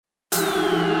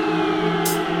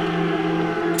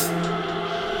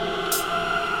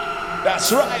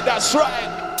That's right, that's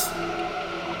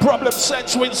right. Problem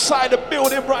Central inside the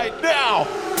building right now.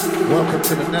 Welcome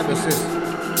to the Nemesis.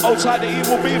 Outside the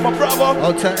evil be my brother.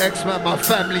 Outside X-Man, my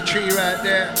family tree right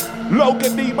there.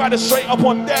 Logan D man is straight up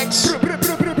on decks. We're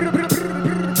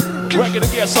gonna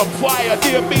get some fire,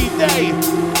 dear me day.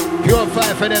 Pure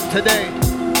fire for them today.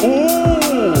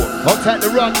 Ooh. Outside the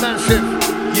Run Massive.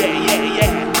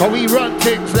 Yeah. Cause we run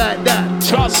things like that.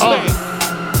 Trust me.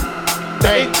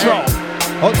 The intro.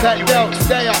 Outside Delts,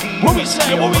 stay up. What we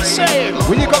saying?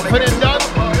 What you got for them, done?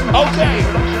 Okay.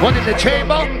 One in the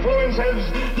chamber.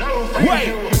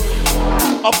 Wait.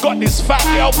 I've got this fat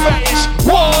girl fetish.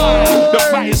 Whoa. The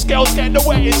fattest girl's getting the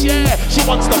wettest, yeah. She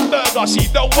wants the burger, she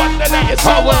don't want the lettuce.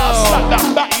 So slap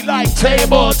that batty like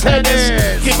table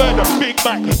tennis. Give her the Big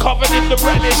Mac, covered in the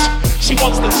relish. She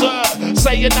wants dessert,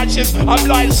 saying that she's, I'm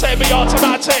like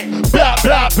semi-automatic. Blah,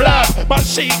 blah, blah. But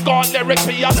she gone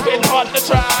lyrically, I spit on the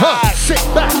track. Sit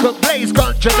back and blaze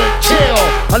ganja and chill.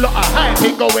 A lot of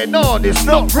hyping going on, it's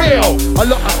not real. A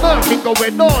lot of murking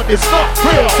going on, it's not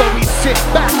real. So we sit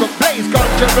back and blaze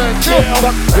ganja and chill.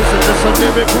 Listen to some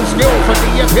lyrical skill from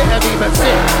the epitome, but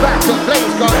sit back and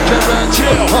blaze ganja and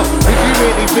chill. If you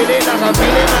really feel it like I'm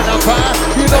feeling and I'm fine,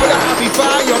 you know that I'll be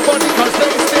fine, your body can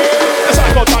stay still.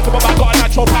 I got time to my back, got a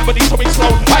natural power, but needs to be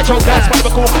slow. Hydro gas, one of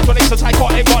the cool hydronations, I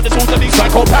got it, got this all the new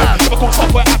psychopath. Typical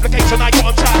software application, I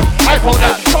got on tap. iPhone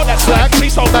that, show that slack,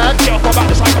 please don't man. Get off my back,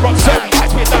 just like a rock sack. I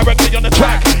spit directly on the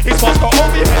track. It's fast, got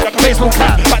over your head like a baseball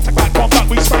cap. Back to back, one back,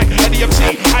 we smack. And the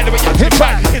MC, I never get hit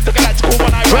back. It's the galactical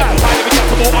when I rap. I never get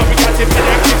to more unreactive, and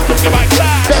the MC's talking about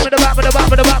class. Step in the back, with the back,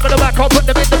 with the back, with the back. I'll put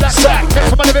them in the black sack.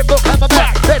 Next one of it, book, have my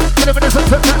back. Then, in a minute,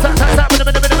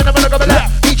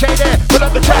 DJ there, pull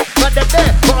up the track, man them there,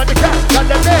 put on the cap, man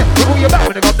them there, pull your back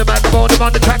when they got the microphone, them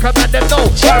on the track, and man them know.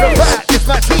 Shout them back, it's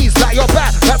my tease, like your back,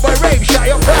 that boy rave, shout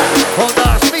your back. Hold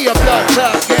on, me a blood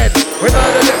clot again. When all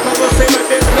the liquor will say when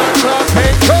this blood clot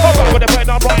pain go. With the pen,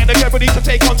 I'm writing again, we need to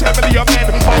take on 10 million men.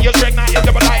 Fire strength, now it's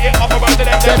gonna light it up around to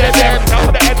them. Now to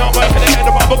the end, I'm working the end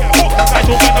of my book.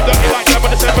 Nigel Ben, I'm dirty like 7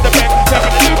 to 7 for the men, 7 for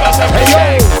the new guys, 7 for the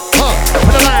gang.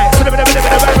 With the light, with the back, with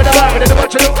the back, with the back, with the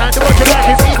watch you look and the watch you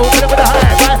back is evil, with the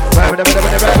high, right? With the back,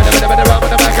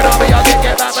 and all me, I'll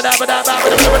get back, with the back,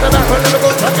 with the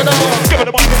good, tuck it on. Give it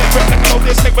a one, with the grip, like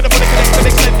this stick with the money connect to the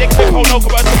extend, dick, hold no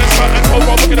commercial, and hold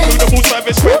on, looking at the full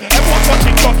service script. Everyone's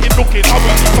watching, fucking looking, I'm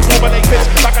ready to formulate this,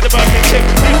 back at the Birkin tip,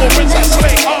 people rinse and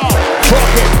slay,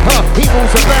 He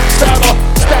moves a backstabber,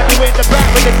 stab you in the back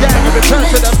with the dagger, return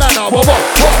to the manor. What?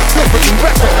 Different, you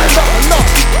recognize I'm a lot.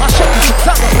 I shot you some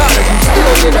time of powder, you still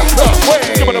in the club.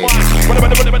 give it a mic,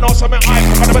 when I'm something hype,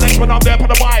 when I'm there, put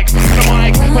the mic,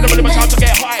 when I'm time to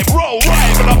get hype, roll,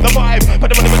 right, but up the vibe, when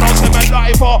I'm something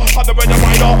live, on the red and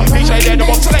white, DJ there, the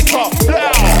box selector, blow.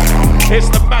 It's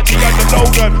the magic and the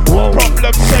Logan,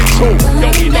 Problem Central, yo,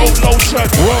 we don't lotion.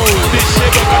 This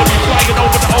shit, we're gonna be flying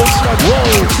over the ocean.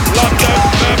 London,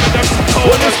 Birmingham,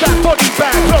 Well, it's that body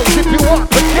bag, close if you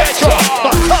want to get ya.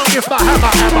 My tongue is my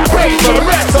hammer and my brain's a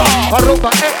razor. I wrote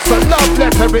my ex a love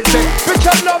letter, it said, bitch,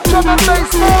 I love drum and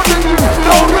bass more than you,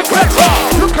 no regretter.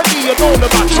 Look at me and all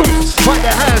of my truths, find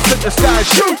the hands in the sky,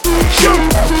 shoot.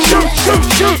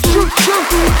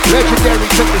 Legendary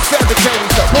to the cemetery,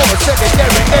 support a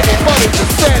secondary, anybody's a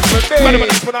stand for me.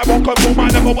 When I walk up, pull my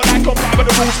number when I comply with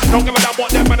the rules. Don't give a damn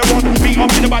what them men are on. Beat up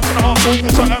in the back to the half moon.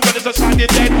 Certain brothers are signing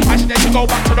dead. I should then go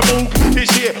back to the moon. This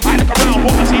year, I look around,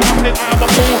 what I see happening, I am a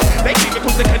fool. They keep it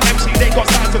cause they can MC, they got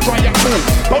signs to try and cool.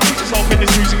 Don't lose yourself in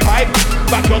this music hype.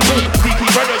 Back your tool. Geeky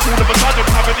brothers all of a sudden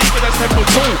have an even as simple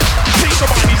tool. Please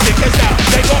somebody these niggas down.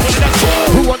 They got one of that tool.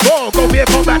 Who want more? Go be a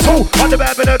combat tool. On the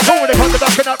bad with a tool. They come to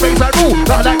knock and not raise my rule.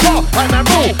 Not like law, I'm a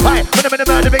rule. Hi, when I'm in the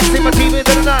murder, big see my team into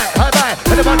the night. Hi-bye.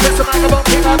 When I'm on this, the microphone,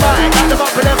 king on mine. Got them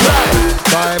up and then fly.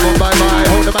 Bye.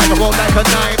 Hold the microphone like a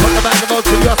knife. Put the microphone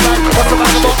to your side. Put the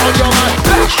microphone on your mind.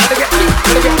 Gotta get deep,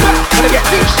 gotta get back, gotta get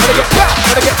deep, gotta get back,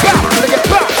 gotta get back, gotta get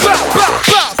back.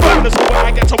 That's when I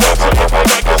get to work, so if I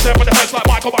like yourself with the heads like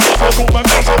Michael Myers, so cool, my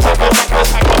face, I'll take your back and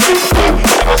attack on me.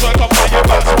 Never circle up by your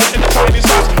back, so in the tiny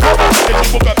size. If you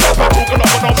book up, that's my talk, and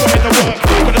I'm put in the work.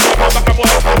 Gonna take my back and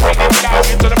work, bring it down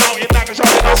into the mountain, I can show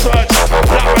it I search.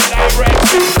 Black and direct,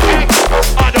 X,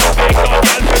 I don't make no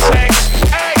yell for sex.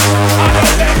 X, I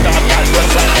don't make no yell for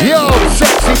sex. Yo,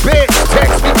 sexy bitch,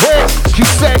 text me quick. She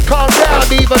said calm down,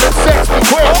 even the sex me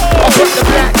quick. I put the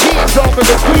black jeans over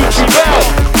the Gucci belt.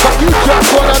 But you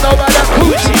just wanna know why that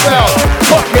Gucci belt.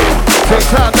 Fuck it, take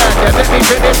time man, yeah, let me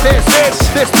finish this.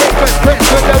 This take us quick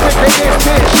with the wickedest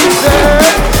bitch. She said,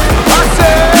 I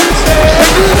said,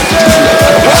 you said.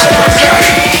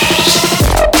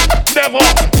 Never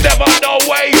Never, no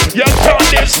way. You can't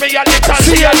diss me and let us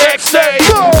see you next day.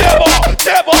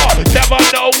 Never,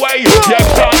 no way. You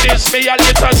can't diss me and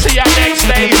let us see you next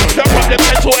day. The problem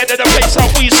is to end of the place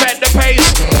and we set the pace.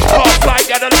 Half flight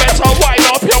and the better wind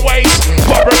up your waist.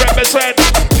 But we represent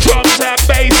drums and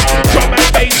bass. Drum and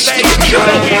bass day. You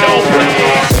know we don't play.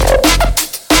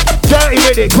 Dirty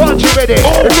with it, grungy with it.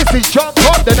 If this is jump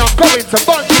up, then I'm going to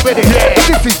bungee with it.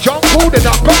 If this is jump cool, then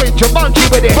I'm going to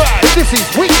munchie with it. If this is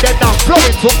weak, then I'm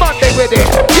flowing to Monday with it.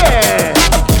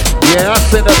 Yeah, I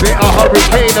sent a bit of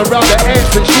hurricane around the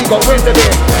ends and she got wind of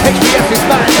it. HBS is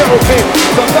my little bit,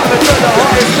 so I'm gonna turn the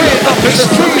hottest shit up in the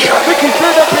street. Mickey's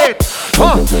been a bit.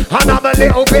 And I'm a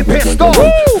little bit pissed off.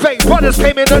 Fake brothers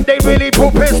came in and they really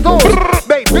put pissed off.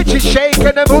 Made bitches shake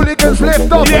and them hooligans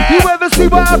lift off. You ever see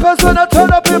what happens when I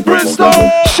turn up in Bristol?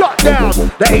 Shut down,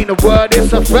 that ain't a word,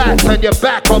 it's a fact. Turn your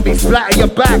back on me, splatter your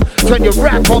back. Turn your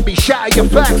rap on me, shatter your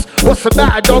facts. What's the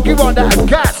matter, dog? You run out of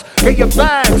gas. Get your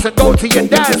bags and go to your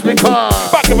dad's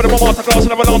because back in with the master class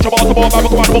and have a launch about the ball. Back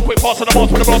come on, the quick pass and the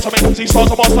march with the blast. I make them see stars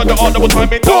and master the art, double time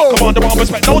in dark. Come on, the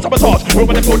respect, no sabotage. Room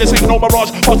in the floor, this ain't no mirage.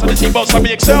 Pass to the team, boss, let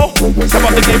me excel. Step up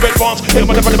the game, advance. Hit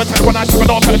them on the rhythm attack when I step it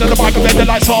off. Head of the mic and then the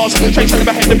lights off. Shakes in the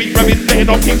head, the beat, revving.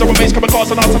 Laying off teams, the remains come across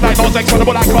and out tonight. Nose X when the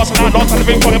black cross and I lost and the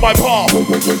ring put in my path.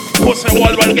 Pussy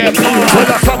wall will get blown. Well,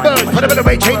 that's sunburn, for the middle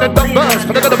way, chain and dumb burns.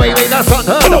 For the middle way, that's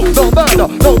unheard of. No murder,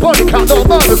 no body count, no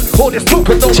murders. All this talk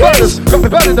and no murders. Got me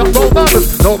burning up, no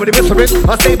murders. Nobody whistling,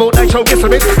 unstable nitro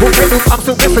whistling. Who's tables, I'm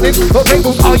still listening. No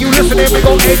tables, are you listening? We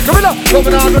gon' hate gorilla.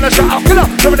 Going on when I shut up, killer.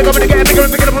 Coming to get bigger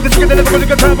and bigger. From the skin and the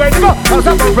good turn right to go. How's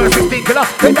that one verse 16 killer?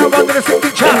 Take that one to the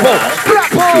 16 chapel.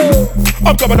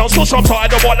 I'm coming on so strong, so I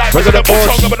don't want like President Bush.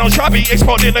 I'm coming on shabby,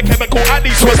 exploding the chemical and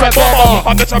these suicide bomber.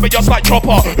 I'm the time just like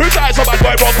chopper. Who dies a bad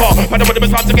boy rocker? And then when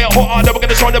it's time to get hotter, then we're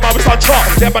gonna show them how it's done chop.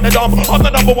 They're man the dumb, I'm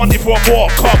the number one if war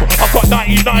come. I've got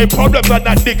 99 problems and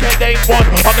that dickhead ain't one.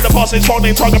 I'm gonna pass his phone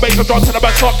in, talk about the drugs and the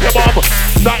back suck your mum.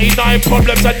 99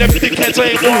 problems and them dickheads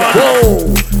ain't one.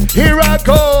 Whoa, here I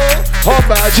go on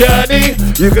my journey.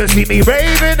 You can see me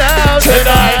raving out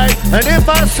tonight. And in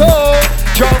my soul,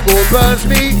 jungle burns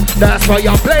me. That's why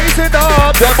I'm blazing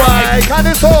up the mic. And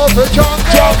it's all for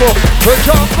jungle. For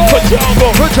jungle. For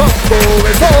jungle. For jungle.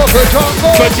 It's all for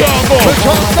jungle. For jungle. For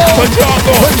jungle. For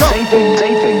jungle. For jungle.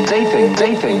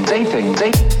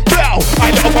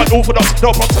 I never want orthodox,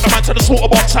 no props to the man to the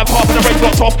slaughter box. Have half of the red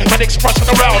blocked off, my neck's crashing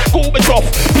around. Gorbachev,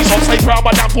 he's on stage round,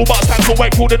 my downfall, but stands for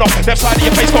weight called enough. Left side of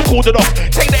your face got called enough.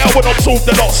 Take the L when I'm solved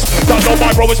the loss. Don't know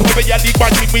my bro is Premier League,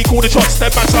 my team, we call the shots.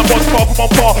 Them man some boss, far from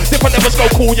on par. Different levels go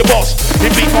call your boss.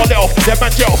 If we can't let off, them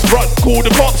man jet off, run, call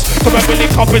the cops. Come and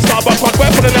link up, it's time, but front,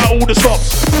 we're putting out all the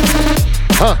stops.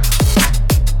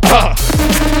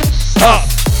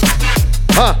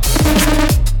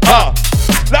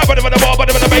 Now, but the ball,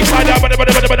 but the baseline, now, but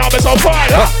the numbers on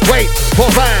fire. Wait,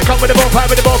 4-5, come with the ball,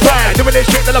 5 with the ball, 5. Doing this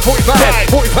shit till I'm 45.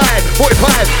 45.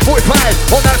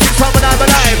 On that 6 time when I'm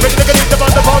alive. Bring the nigga in the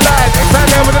wonderful life. Next time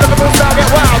there, we're gonna go down,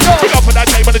 get wild. Bring up for that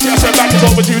game, but the chest and back is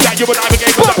over to you. That you and I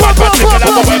begin with the bad man, looking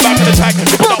at the way back in the tank.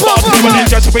 Looking up bars, doing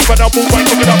it just a week, but I'm moving,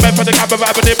 looking up men for the camera,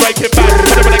 rapping it, breaking back.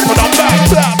 Put them in the on back,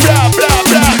 blah, blah, blah,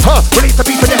 blah. Release the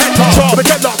beat for your head top. I'm a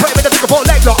deadlock, put him in the Singapore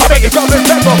leg lock. I bet you go with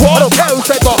Denver. I don't care who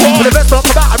said what. For the best rock,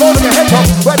 come out, I'm rolling your head top.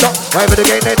 Red up, right with the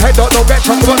game, then head top, no red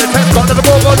shot. Come on, the test got never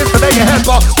go on this, but then your head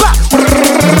bar. Back.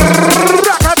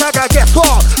 Guess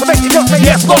what? I make you just say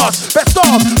yes, boss. Best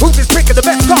off, who's this picking the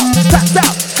best top? That's out,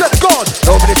 to the God.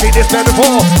 Nobody seen this man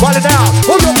before. Running out,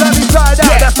 all your bloody side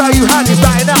out. That's how you had it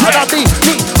starting out. And I'm me.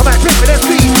 I'm at Clifford, that's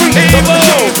free.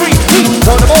 Free.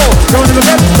 On the ball, going to the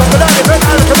left, stop it out, red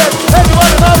out of the left. Everyone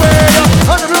in my way,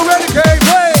 on the real renegade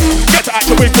way. Get to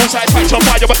action with full satisfaction,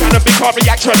 fire, but kind of big car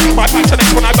reaction. My passion is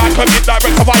when I back up,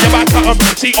 indirect to fire back at them.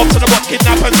 See up to the rock,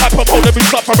 kidnap and tap them, hold them in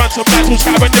stuff for ransom. Guys who's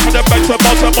carrying different events and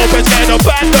bottom mopeds getting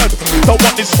abandoned. Don't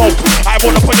want this smoke, I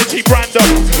wanna put the team random.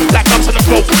 Like guns in the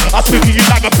cloak, I'll speak to you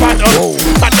like a phantom.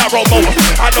 And narrow motor,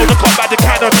 I know the combat the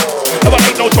cannon. But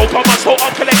ain't no joke, I'm so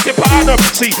I'm collecting per annum.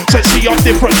 See, I'm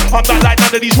different, I'm not like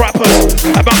none of these rappers.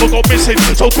 A man will go missing,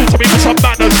 so talk to me with some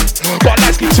manners. Got a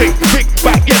light-skin chick, big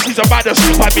back, yes he's a baddest.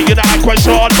 By me in the high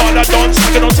question, but I don't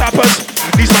snagging on tappers.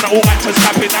 These men are all actors,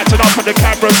 acting up for the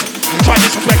cameras. Try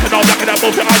disrespecting all looking at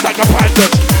both your eyes like a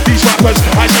pandas. These rappers,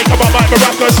 I shake them up like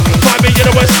maracas. Find me in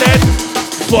the West End,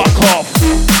 fuck off.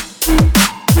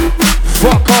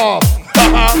 Fuck off.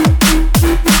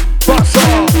 Bust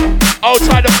off.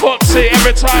 Outside the Foxy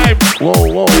every time.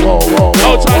 Whoa.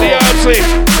 Outside the Earthsy.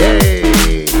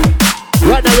 Hey.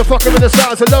 Right now you're fucking with the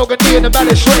sounds of Logan D and the man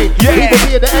is straight. Yeah. People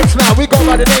be in the X-Man, we go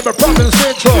by the name of Province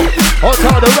Central.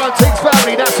 Outside the Run Things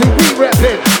family, that's who we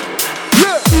reppin'.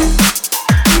 Yeah.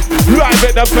 Live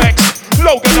in the Vex.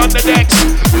 Logan on the decks,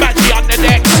 Maggie on the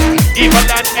decks, Evil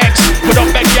and X. Put up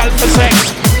Becky Al for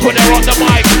sex. Put her on the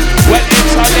mic. Well,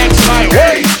 it's our next night.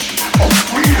 Wait.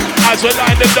 As we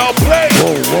line the dub, play.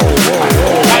 Whoa, whoa, whoa,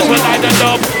 whoa. As we line the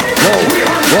dub. Whoa,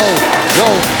 whoa,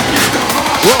 whoa.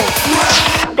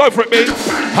 Go for it, me.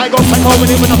 I go back home with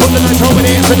it when I put the lights home with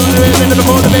it. Sit on the bed, in the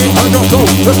corner of it. I'll drop go.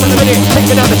 Just in a minute. Take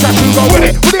it down the track, you go with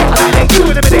it. With it, I like you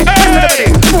in a minute. Just in a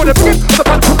minute. Before the begin, I'm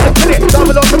about to put the kill it. Down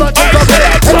below the line,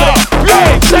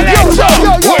 Hey, selector.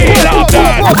 We love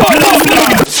that.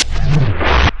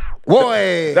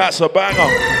 Boy. That's a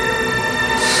banger.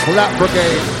 Slap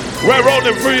brigade. We're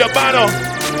rolling through your banner.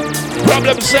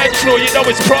 Problem Central, you know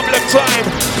it's problem time.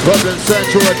 Problem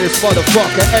Central and this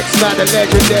motherfucker. X-Man, the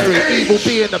legendary. Evil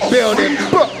B in the building.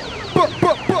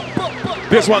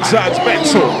 This one sounds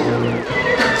mental.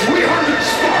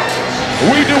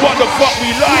 We do what the fuck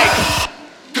we like.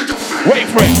 Wait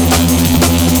for it.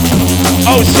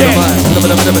 Oh shit.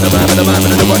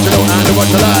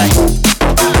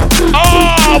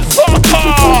 Oh, fuck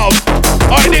off.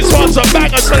 Alright, this one's a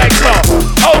banger selector.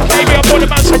 Okay, we are putting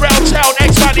the man around town.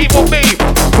 X-Man, Evil B.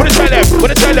 What to tell them?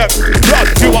 What to tell them? Blood,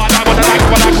 you are like what I like,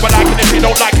 what I like, what I like. And if you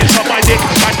don't like it, suck my dick.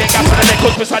 Man, get gas in the neck,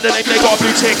 cause beside the neck, they got a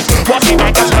blue tick. What's he,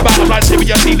 man, gas in the back? I'm like,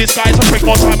 serious, see this guy's a prick.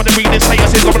 More time on the reading, say I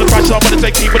I'm gonna crash, I'm gonna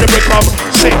take keep with the brick. I'm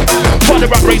sick. For the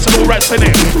rap race and all rats in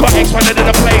it. Got X-Man in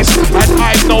the place, and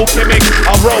I've no gimmick.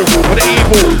 I roll with the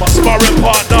evil, my sparring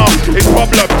partner. It's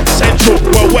Problem Central,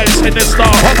 we're West in the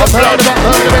star. I've heard of it,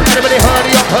 anybody heard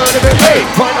of it, heard of it. Hey,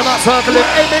 find them out, circling,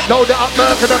 aim it, load it up,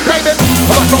 murk and claim it. I'm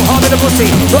not so hard in the pussy,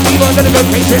 not even gonna go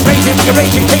pace it, you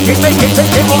rage it, take it, make it,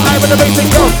 or I'm gonna basic,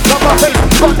 yo. Not my face,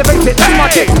 not the basic, that's my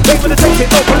dick. They for the take it,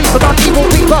 no police, I'm not evil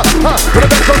reaper. With a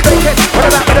best on take it, with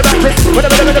a back, with a back, with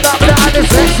a bit of back, with a hand,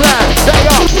 it's X-Man. They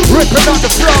are ripping up the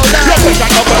flow now.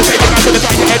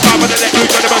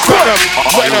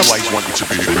 I always want you to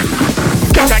be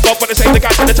can't go for the same, the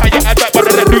guys in the tie your head back, but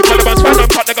then new Taliban's fan, I'm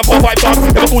cut like a 4-5 gun.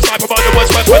 Liverpool sniper, but the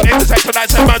worst when intersection, I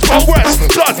said man's progress.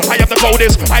 Blood, I am the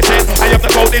coldest, I said, I am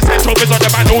the coldest. Central is on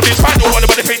the man, all this man, all the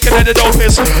money thinking they're the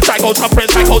dopest. Psycho tough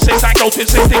friends, psycho 6, psycho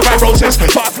 260, fibrosis.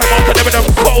 But I flame on to them with them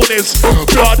coldest.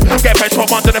 Blood, get petrol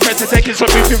under the fence and take it from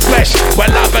moving flesh.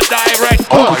 Well, I'm a direct.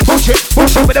 Bullshit,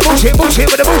 bullshit with the bullshit, bullshit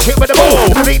with the bullshit with the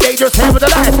bull. The big dangerous head with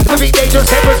the life, the big dangerous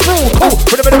head with rule. Cool,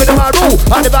 with a bit of my rule.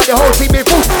 I divide the whole team in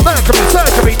full. Mercury,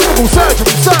 surgery, double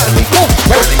surgery, certainly cool.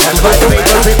 And by the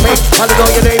neighbors in me, I don't know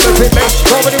your neighbors in me.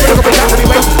 Nobody will look at me,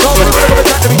 wait. Nobody will look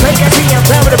at me, take it. I'm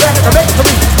down with the back of the make for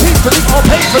me. Peacefully or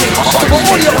painfully. For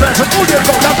audio plans and audio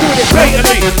gold, I'm doing it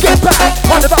blatantly. Get back,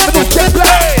 on the back of the jet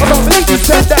black. I don't believe you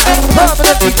said that.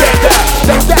 Permanently dead that.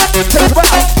 Take that, take it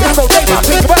out. There's no name I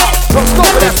think about. Don't stop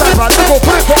with that side, man. Look,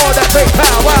 put it for all that fake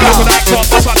power. Get for that top,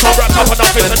 that's like top, wrapped up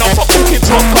enough. It's enough for talking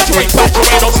top. Cause you ain't back, you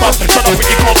ain't on stuff. Shut up when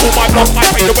you can't pull my bluff. I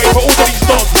pay the way for all of these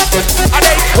dogs. And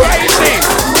they crazy.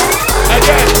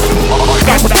 Again.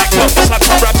 Guys for that top, that's like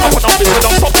top, wrapped up enough. It's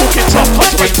enough for talking top.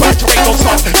 Cause you ain't back, you ain't on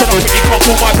stuff. Shut up when you can't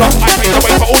pull my bluff. I pay the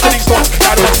way for all of these dogs.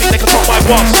 I don't think they can top my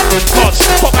boss. Cause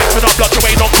pop back to the blood, you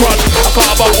ain't on crunch. I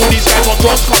can't about all these guys on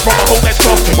drugs. Come from a whole next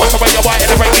cross. Watch the way you're white,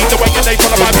 elevate, lead the way you're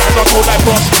follow my pattern, I call that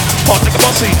boss. Part like a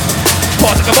bossy.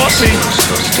 Part like a bossy.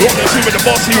 What is with the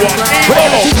bossy one?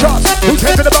 Energy shots. Who's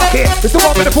head to the bucket? It's the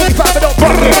one with the 45 and up.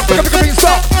 Look at the green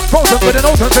stock. Frozen with an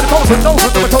ocean to the coast and nose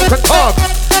under a token tug.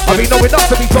 I mean, knowing enough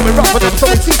to be throwing rough, but I'm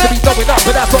so it seems to be throwing up.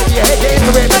 But that's what we head get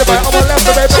into it. Better by I'm on left,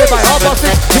 better by hard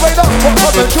busting. You ain't up, what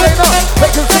husband? You ain't up.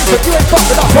 Make them think that you ain't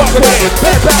fucking up. Rock with it.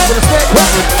 Bear back with a snake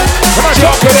rock. Come on,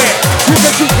 rock with it. You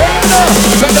can keep getting up.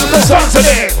 But there was no guns in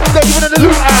it. They giving it a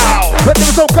loot out. But there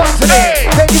was no guns in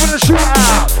it. They giving it a shoot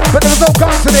out. But there was no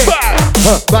guns in it.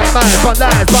 Bang mines, bun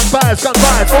lines, bun fires, gun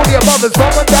fires. All the above is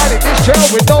mom and dad in this jail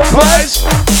with no prize.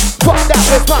 Fuck that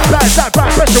with my plans, that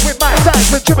grind pressure with my sides.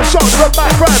 With Jim and shoulder of my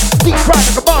crimes. Deep crying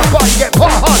like a bar bar, you get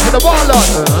part hard to the wall on.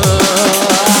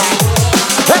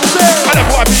 That's it. And the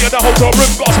boy be in the hotel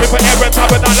room, got me for every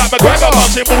time and I like McGregor.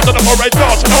 Bouncing balls on the forehead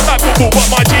glass. I don't like football, but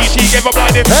my G, she gave a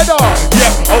blinding head on.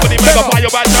 Yeah, over the mega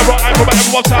fire badge, I rock, I'm from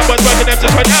everyone's time, was working them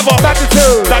just whenever.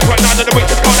 Magnitude. That's right now, the week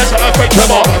just gone, that's an earthquake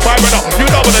tremor. My runner, you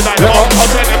know what the night are. I'll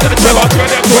turn them to the tremor, turn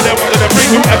them to them, one of them bring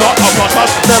whoever. I'll pass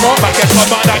us, never. Back against my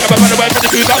mind, I got a better way for the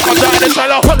two that comes out in the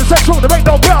cellar. Problem Central, there ain't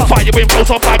no ground. Fire in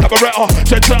flows off like a Beretta.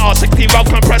 Gentle 16 round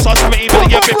compressor, 17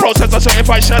 million bit processor,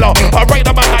 certified sheller. I rate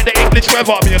the man like the English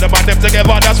weather. Me and the man them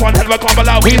together, that's one hell of a combo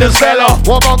like we the seller.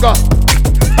 Warmonger.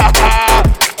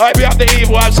 I be up the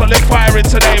evil, absolutely firing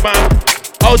today, man.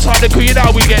 Outside the queen, now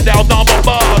we get down, number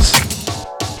bars.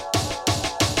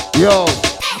 Yo.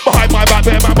 Behind my back,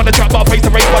 Might be a man on the track, but face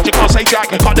the race, but you can't say jack.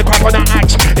 Cut the crap on that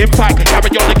axe. In fact, carry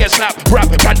on and get snapped. Rap,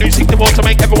 brand new 64 to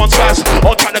make everyone spaz.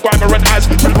 On track the grimer and has.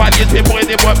 25 years been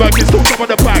putting in work, it's still top on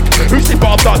the back. Who's the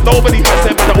bar done? Nobody has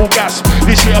them at all gas.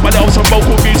 This year I'm gonna some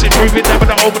vocal music, proving them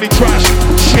and overly trash.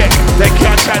 Shit, they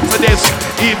can't chance for this.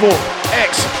 Evil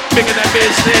X, bigger than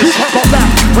business. I got that,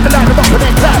 when the line is up and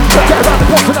then clap. Get around the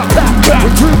box and up clap.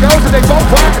 With two girls and they both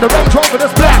white and the Range Rover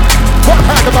that's black. One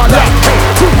hand on my lap, hey,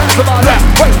 two hands on my lap.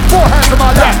 Wait, four hands on my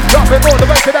lap. Dropping all the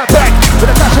way to that back. With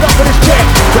a dash it up with his check.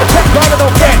 With a check guard and no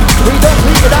get. We don't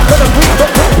leave it out for the week, don't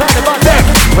put a plan in my neck.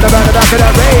 When I'm out the back of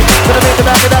that rain, when I'm in the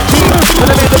back of that jeep, when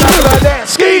I'm in the back of that net.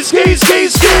 Ski, ski, ski,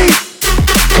 ski.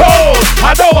 Cold,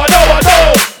 I know.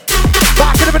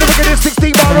 Back in the middle of this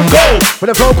 16 bar and go. With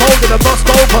a flow cold in a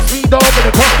Moscow, bust me dog in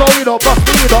a Costco, you don't bust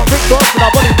me, you don't Rick Ross, and our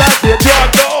money back to your job,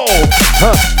 no.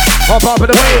 Hop up in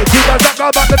the way, two guys that go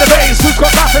back to the base, who's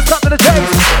got back and cut to the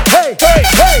chase. Hey, hey,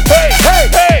 hey, hey, hey,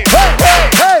 hey, hey,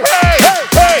 hey, hey, hey,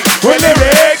 hey, we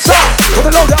lyrics up. With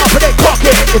a load it up and then cock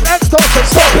it. If X don't say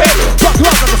stop it, drop you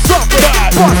up like a socket.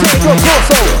 Boss it in your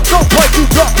torso, no point you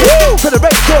block it. To the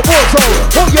race to a war zone,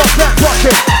 all your snap watch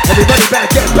it. Everybody better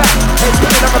get back, ain't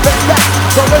spinning on my best back.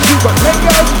 So when you got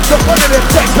fingers, so one of them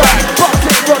text back. Boss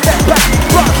it in your neck back,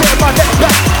 boss it in my neck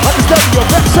back. Understand your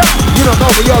Rex at, you don't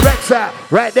know where your Rex at,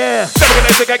 right there. Never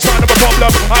gonna take X kind of a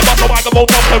problem. I bust a wag of old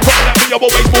Thompson, rock that me, I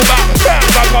always move back. Damn,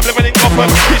 like I'm living in Gotham.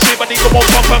 This shit, but need the more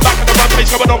Thompson. Back in the rampage,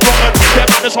 going on rotten. Their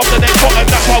man is softer than cotton,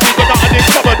 that's why we got nothing in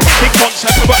common. Big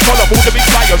concept, we work column, all the big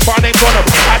flyers, my name's on them.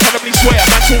 I solemnly swear,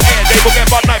 man to air, they will get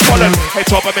bud like pollen. Head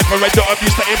top of infrared, I'm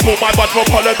used to import my bud from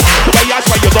Holland. The way I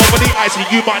spray you're over the icy,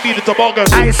 you might need a toboggan.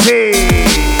 I see.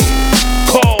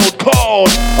 Cold.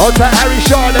 On to Harry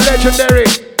Shaw, the legendary.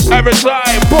 Every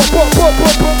time.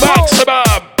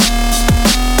 Maximum.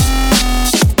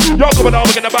 Yo, coming over,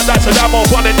 get the bad that's a damn or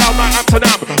running down like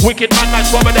Amsterdam. Wicked man,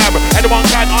 nice Rotterdam. Anyone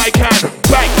can, I can.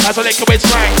 Bang, as a liquor with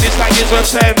slang. This like is a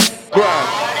 10 grand.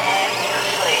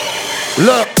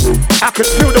 Look, I can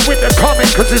feel the winter coming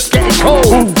cause it's getting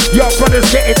cold. Your brother's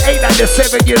getting 8 and they're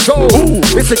 7 years old.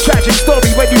 It's a tragic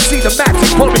story when you see the Matic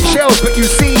pouring shells, but you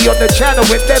see on the channel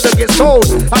it never gets told.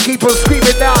 I keep on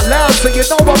screaming out loud so you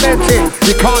know I meant it.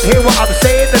 You can't hear what I'm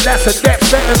saying and that's a death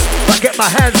sentence. I get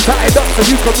my hands tied up so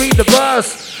you can read the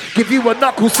verse. Give you a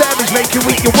knuckle sandwich, make you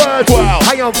eat your words. Wow.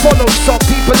 I unfollow some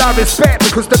people I respect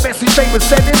because the message they were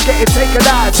sending getting taken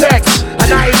out of text.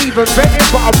 And I ain't even venting,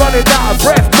 but I'm running out of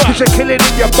breath. Cause you're killing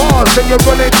in your bars, then you're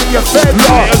running to your fed.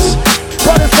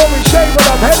 Brothers throwing shade when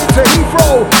I'm heading to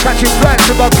Heathrow. Catching flights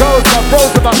with my girls, my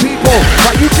bros and my people.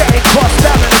 But you getting crossed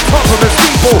down at the top of a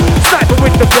steeple. Sniper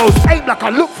with the blows, aim like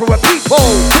I look for a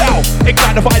peephole. Yo,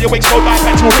 ignite the fire, explode like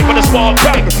petrol, hit with a spark,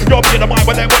 bang. You're being the mind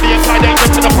when they're money inside, ain't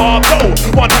to the park. No,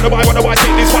 one hand of my when I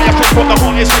take this fire, clip from the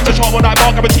heart, it's straight to shore when I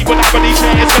bark. I receive when I release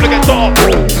it, it's gonna get dark.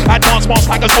 Advance mask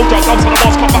like a soldier, gloves on the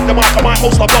mask, come back the mic, I might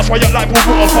host a boss while your life will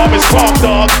root on farm is calm,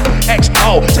 dog.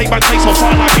 XO, take my face off,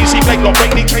 sign like PC, blade lock,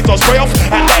 break these chains on spray off,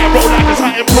 and let it roll like a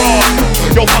satin bra.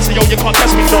 Yo, fussy, yo, you can't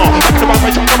test me, no. Back in the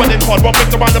rampage, I'm going in hard, one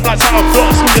pick the random lights out of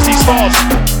glass, we can see stars.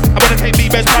 I'm gonna take me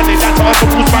best bandit, that's how I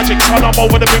can cause magic. Son, I'm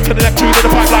over the rim to the Neptune, to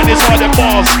the pipeline, it's hard and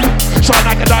Mars. Shine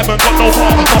like a diamond, got no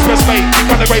heart, my best mate.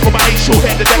 Think on the grave with my angel,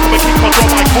 hit the deck of a king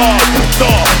control my card. No,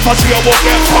 fussy, I won't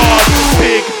get hard.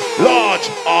 Big,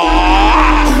 large,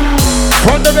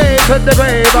 From the base and the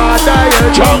grave, I die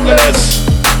a junglers.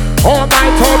 All my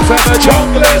talks are the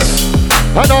junglers.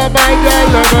 And all my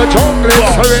girls are the junglers.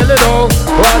 I really don't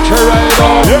watch her right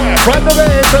on. From the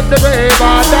base and the grave,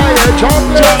 I die a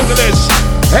junglers.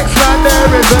 X-Man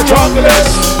there is a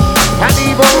junglers. And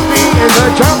even me is a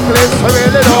junglers. I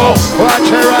really don't watch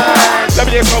her right. Let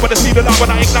me explore with the speed of light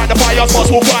when I ignite the fire, spots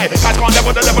will fly. Guys can't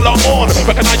level the level I'm on.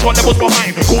 Recognize your levels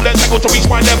behind. Cool and cycle to reach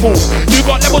my level. You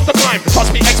got levels to climb.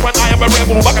 Trust me, X-Man, I am a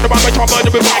rebel. Back in the runway, try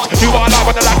murder with mics. You are alive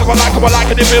when I like it, I like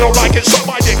it. If you don't like it, suck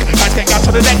my dick. Guys get gas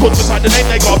to the neck, cause beside the name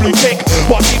they got a blue tick.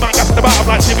 But see my gas in the bottom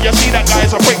like see me, you see that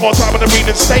guys. I break more time when the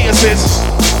reading statuses.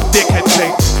 Dickhead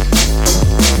thing.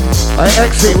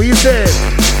 Hey, Exy, what you saying?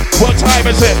 What time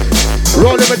is it?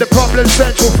 Rolling with the Problem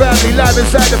Central family live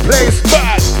inside the place.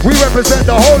 Bad. We represent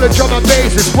the whole of drum and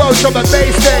bass. It's World Drum and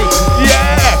Bass Day.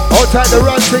 Yeah. All time the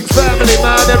Run Things family,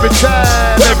 man. Every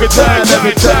time.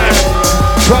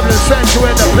 Problem Central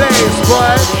in the place,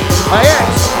 boy.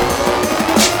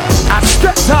 I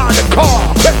stepped out of the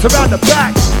car, crept around the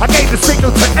back. I gave the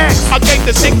signal to X. I gave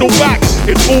the signal back.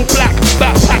 It's all black,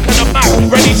 backpack and a Mac,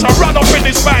 ready to run up in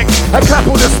this bank. I clap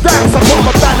all the stacks, I put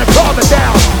my banner carver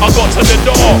down. I got to the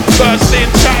door, burst in,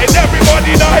 chatting,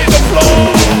 everybody now hit the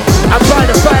floor. I'm by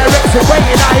the fire exit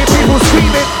waiting, I hear people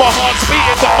screaming. My heart's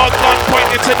beating, got my gun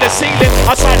pointing to the ceiling.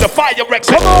 I signed the fire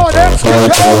exit. Come on, X. just get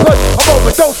you open. I'm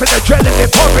overdosing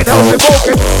adrenaline, pumping, healthy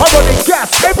walking. I'm running gas,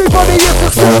 everybody is the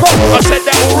slip up. I said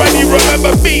that already,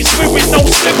 remember me, smooth with no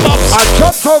slip-ups. I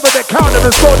jumped over the counter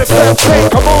and saw the clear thing.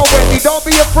 Come on, Wendy, don't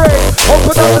be afraid.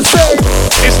 Open up the stage.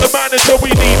 It's the manager we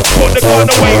need. Put the gun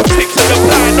away, stick to the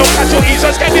plan. No casualties,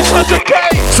 let's get this 100K.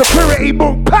 Security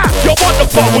move back. Yo, what the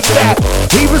fuck was that?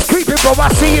 He was creeping, bro. I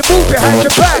see him move behind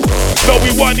your back. No, he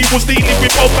wasn't. He was dealing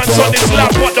with moments on his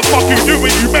lap. What the fuck you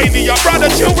doing? You mania, brother,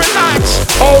 chill, relax.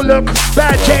 Oh, look,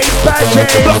 bad James, bad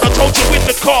James. Look, I told you in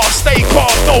the car, stay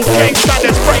calm. No game,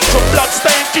 standards, breaks, and blood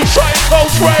stains. You try and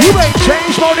close range. You ain't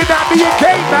changed, more than that be a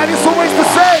game, man. It's always the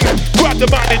same. Grab the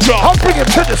manager. I'll bring him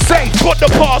to the safe. Put the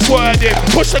password in.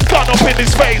 Push the gun up in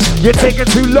his face. You're taking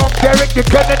too long, Derek. You're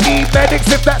gonna need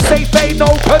medics if that safe ain't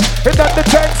open in under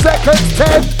 10 seconds.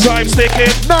 10. Time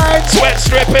sticking. 9. Sweat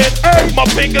stripping. 8. My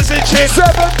fingers itching. 7.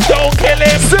 Don't kill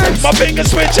him. 6. My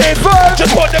fingers switching. 5.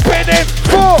 Just put the pin in.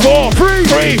 4.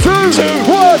 3, 2,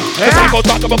 1. Cause I go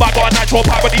talk about got a natural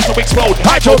power needs to explode.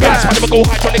 Hydro gas, chemical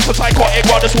hydraulics for psychotic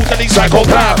runners who's the least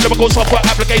psychopath. Chemical software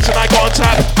application I got on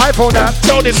tap. iPhone app.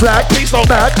 Tell this Slack. please don't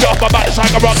Mad. get off my back, it's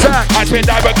like a rock. Sack. I spin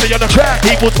directly on the Track.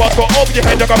 Equals boss, go over your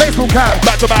head, they're gonna Facebook cap.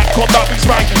 back to back, combat, big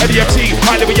spank, NEMC,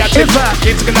 highly reactive, Impact.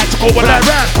 intergalactical, when I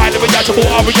rap, highly reactive,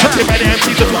 all reactive,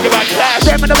 NEMC, the talking about clash.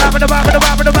 Them in the rap, in the rap, in the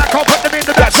rap, in the back. I'll put them in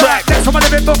the That's right. Next time I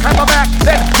live in book, have my back.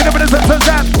 Then, you know what it is,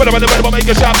 When I'm in the middle, I make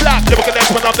a shot black, never can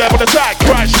when I'm there for the track,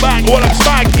 crash, bang, all I'm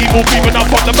smack, evil creeping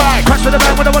up on the back. Crash with the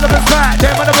back, with the one of the back.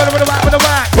 Them with the rap, with the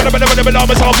rap. When I'm in the middle,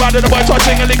 I'm all bad, and the boys are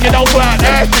singing, linking out flat.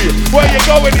 Hey, where you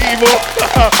going, evil?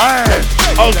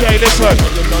 Okay, listen.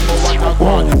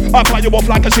 I find you off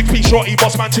like a 6-piece shorty.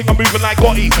 Boss man ting, I'm moving like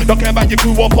Gotti. Don't care about your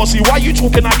crew or posse. Why you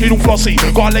talking like you don't flossy?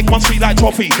 Got a leg, one sweet like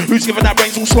toffee. Who's giving that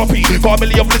brains all sloppy? Got a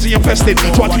million Lizzie infested.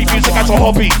 Try to treat music as a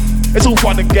hobby. It's all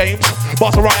fun and games,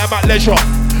 but alright, I'm at leisure.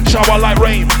 Shower like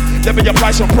rain, let me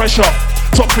apply some pressure.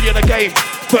 Top 3 in the game,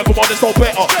 furthermore there's no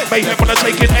better. Mayhem when I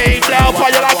take it aim, now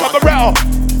fire like a Beretta.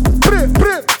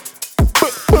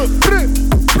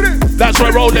 That's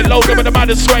right, rolling low, giving the man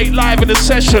a straight live in the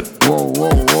session. Whoa, whoa,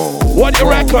 whoa. What do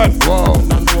you reckon? Whoa.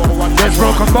 There's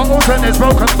broken bones and there's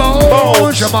broken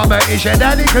bones. Your mama is your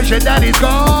daddy cause your daddy's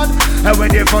gone. And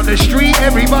when you're from the street,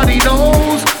 everybody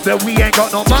knows that we ain't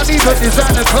got no money but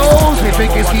designer clothes. We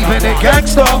think it's keeping it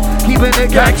gangster, keeping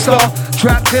it gangster.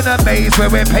 Trapped in a maze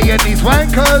where we're paying these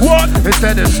wankers. What?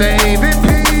 Instead of saving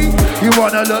P, you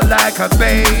wanna look like a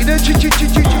maid.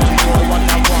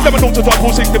 Never know to drop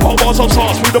all 60 bars of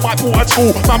sauce through the mic pool at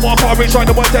school. Man, more power trying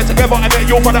to work there together and then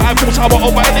you're gonna have full tower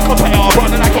over any competitor.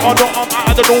 Running like I'm out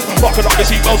of the room. Rocking up the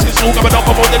seatbelts, it's all coming up.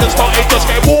 I'm on the start, it just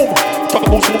get warm. Talk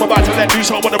about school, I'm about to let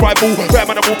loose, I'm on the right ball. Ram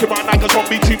and I'm walking right now, cause don't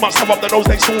be too much. Come up the nose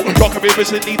next door. Lock of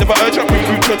rivers in need of an urgent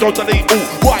reboot to don't delete. Ooh,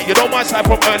 why? You know my side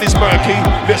from Ernest Murky?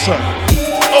 Listen.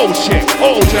 Oh shit,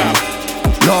 oh damn.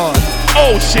 Lord.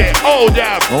 Oh shit, oh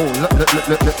damn. Oh, look.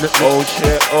 Oh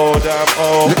shit, oh damn,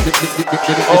 oh.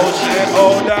 Oh shit,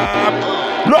 oh damn.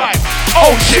 Right.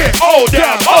 Oh shit, oh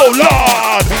damn, oh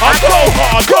lord. I go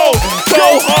hard, go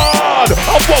hard.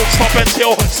 I won't stop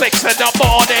until 6 in the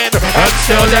morning. And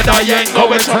still then I ain't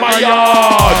going to my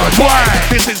yard. Why?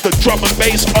 This is the drum and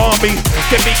bass army.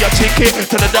 Give me a ticket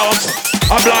to the dance.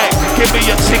 I'm like, give me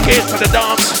a ticket to the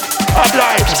dance. I'm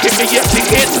like, give me a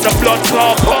ticket to the blood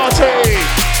clot party.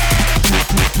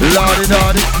 Lordy,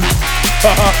 lordy.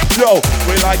 Yo,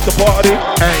 we like the party.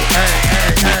 Hey.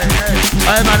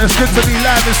 Hey man, it's good to be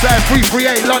live inside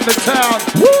 338 London town.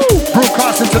 Woo!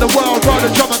 Broadcasting to the world, all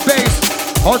the drum and bass.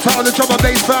 On top of the drum and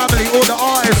bass family, all the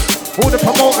artists, all the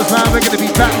promoters, man, we're gonna be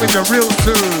back with you real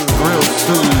soon.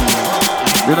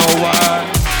 You know why?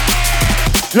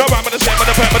 Yo, I'm in the same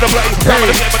with the pep with the play. I'm in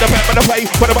the same with the pep with the play.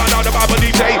 What about now the Bible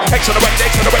DJ?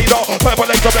 Accelerator. Purple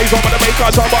legs are blaze on the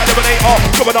makers. I'm by the eliminator.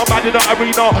 Coming on bad in the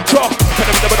arena. Chop. Put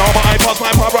them on my iPods,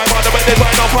 my power, I'm on the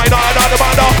design. I'm fine, I'm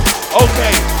the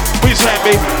okay. We slam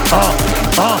me.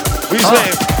 We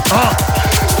slam.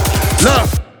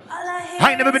 Look. I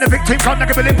ain't never been a victim, can't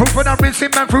never been proof when I'm rinsing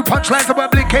man through punchlines and we're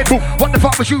blinking. What the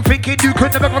fuck was you thinking? You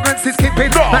could never go against this kingpin.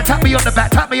 Man, tap me on the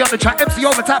back, tap me on the track, MC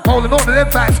over tap hole and all of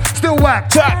them facts. Still whack.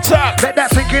 Tap. Let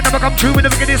that sink in, never come true with the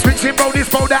beginning. Switching, bro,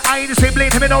 this bro, that I ain't the sibling.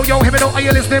 Him and yo, are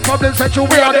you listening? Problem central,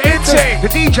 we are the insane. The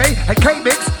DJ, a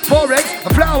K-mix, 4 eggs,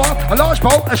 a flour, a large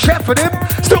bowl, a chef for them.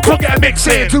 Still cook it and mix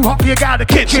in. Too hot for your guy in the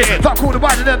kitchen. Fuck all the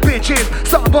wider than bitches.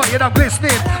 Start boy and I'm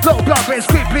glistening. Low blood, red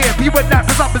squid beer. Be with that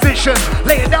for some position.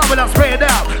 Lay it down when I'm spraying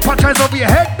out. Punchlines over your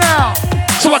head now.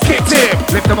 So I kicked him.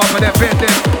 Lift them up and then bend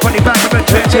him. Run him back and then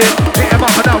tripped him. Hit him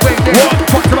up and I winged him.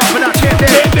 Fucked him up and I chipped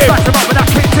him. Smashed him up and I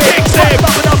kicked him. Fucked him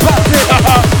up and I popped him.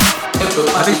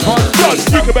 And he's fun.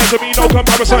 You can measure me no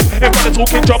comparison. If I'm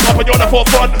talking jump up and you're the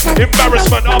forefront.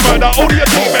 Embarrassment, I murder, only a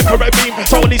team, correct beam.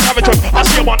 So only savage, I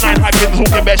see him on 9 hyping,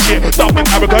 talking best shit. Dumb and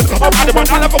arrogant. I'm adamant,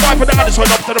 I love a wife for the Addison,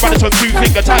 up to the Madison,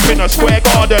 2-finger tapping a square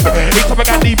garden. Each time I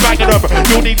got need banging them,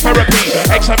 you need therapy.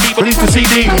 XMB release the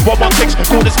CD, 116,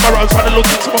 call this mirror, trying to look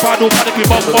at some final panicking,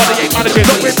 but body ain't managing.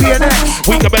 Not with PNX.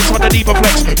 We can best on the deeper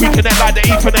flex, we connect like the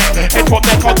Ethernet. Head from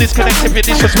neck on disconnect if it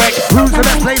disrespect. Who's the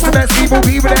best place the best evil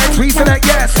be with X? We select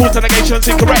yes. Full denegation's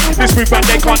incorrect, this movement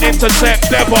they can't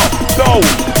intercept. Never, no,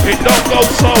 it don't go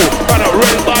so. Man a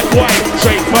red like white,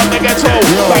 straight from the ghetto.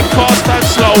 Like fast and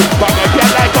slow, but I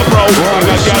get like a bro. I'm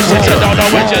a girl sitting down the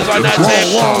wedges on that tip.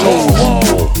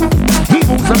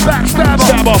 Evil's a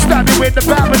backstabber. Stab you in the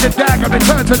back with the dagger,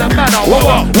 return to the manor.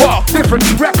 Whoa.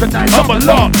 Differently recognized, I'm a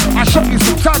lot. I shot you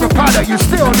some time of powder, you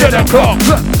still Get a clock.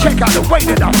 Look, check out the way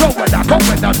that I go when I go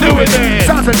when I'm doing it.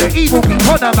 Sounds of the evil be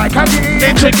on the mic, I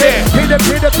get intricate.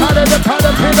 Pitter, patter, the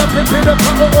patter, pitter,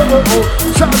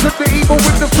 sounds of the evil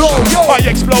with the flow, yo. I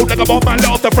explode like a bomb, man,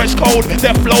 let off the fresh cold.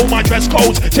 Then blow my dress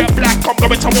codes. Jet black, I'm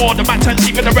going to war. The man turns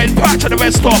even the red patch and the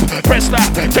rest off. Press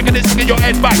that, checking this thing in your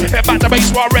head back. Head back the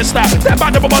base where I rest that. That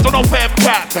man never was on no fem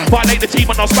cat. Violate the team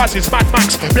on no spasses. Mad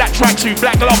Max, black tracksuit,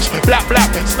 black gloves, black,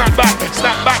 snap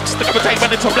back, stick up a tape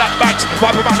into black bags.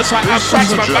 Wipe around the side, have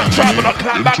tracks, man, back trap, but not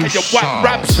climb back and you whack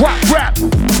raps. Whack rap.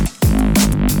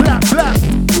 Black.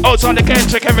 Oh, it's on the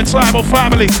Kendrick, Kevin Simon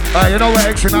family. You know what,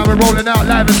 X, now we're rolling out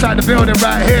live inside the building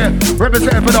right here.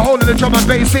 Representing for the whole of the drum and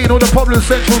bass scene, all the Problem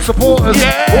Central supporters.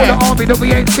 Yeah. All the army that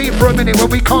we ain't seen for a minute. When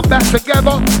we come back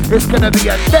together, it's gonna be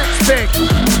a next thing.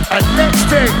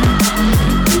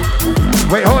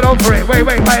 Wait, hold on for it. Wait,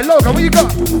 hey, Logan, what you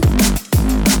got?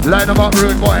 Line them up,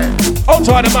 rude boy.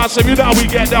 Outside the massive, you know we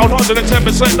get down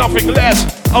 110%, nothing less.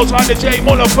 Outside the J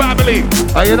Muller family.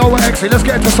 You know what, X, let's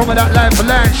get into some of that line for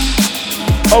lunch.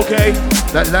 Okay.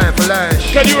 That line for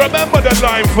lunch. Can you remember the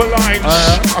line for lunch?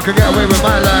 I can get away with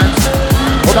my lines.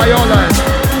 What about your lines?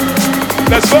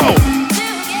 Let's go.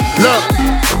 Look.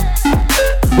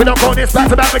 We don't call this back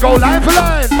to back, we go line for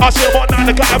line. I see about 9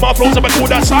 o'clock and my flows up and call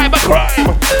that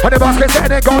cybercrime. When the boss gets set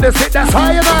and they go, they sit, that's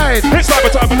cyanide. It's cyber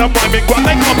time and I'm rhyming, but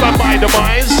they come on my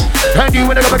demise. And you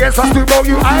when they come against us, to bro,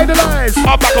 you idolize.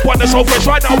 I'm back up on the soul fresh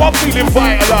right now, I'm feeling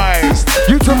vitalized.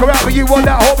 You took her out, but you want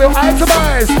that whole bill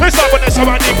itemized. It's like when the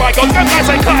surrounding bike goes, them guys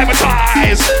ain't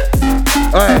climatized.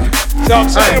 Alright. So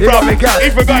I'm saying, bro,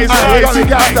 if a guy's nice. You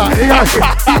got me gassed out, you got me.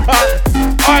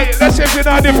 Alright, let's see if you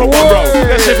know a different one, bro.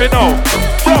 Let's see if you know.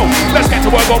 Bro, let's get to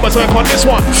work on berserk on this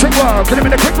one. Sick one, kill him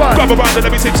in a quick one. Grab a round and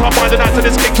let me sing some mind and out to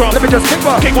this kick drum. Let me just kick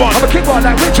one. Kick one. I'm a kick one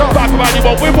like Richard. Back around you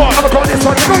won't win one. I'm a call this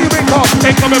one, you know you been caught.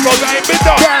 Ain't coming bros, I ain't been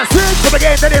done. Yeah, switch, come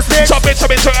again to this bitch. Some bitch,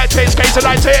 change case and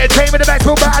lights in. Came in the back,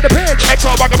 pull back at the pitch.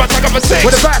 XR back up and take up for 6.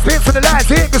 With the fast bits and the lights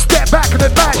hit, you step back and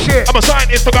then back shit. I'm a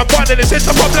scientist, but I'm finding this. It's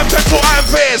the problem, central iron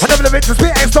fist. I never the bitches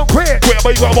spit, X don't quit. Quit,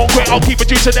 but you won't quit. I'll keep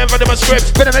producing them venomous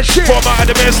scripts. Venomous shit. Form out of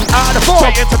the mist. Out of the form.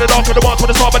 Straight into the dark of the ones with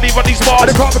the smart believe on these bars. And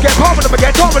the can't forget palm and never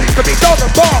get done, but it's gonna be dog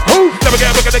and bark. Who? Never get,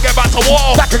 we're gonna get back to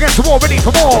war. Back against the wall, ready for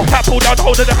more. Tap pull down,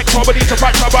 hold of the hexagon, we need to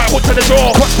fight my right hook to the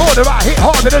jaw. What's more than I hit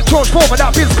harder than George Foreman,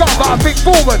 that Vince Gunn, but I think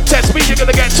forward. Test me, you're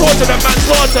gonna get tortured and man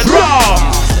slaughtered. Raw!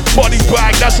 Body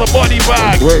bag, that's a body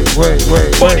bag. Wait.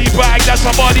 Body bag, that's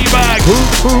a body bag.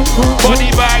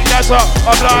 Body bag, that's a,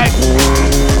 I'm like,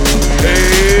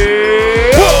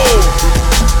 hey, whoa!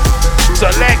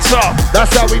 Selector.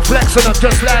 That's how we flex on them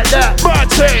just like that. Bad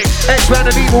thing. X-Man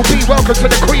and Evil B, welcome to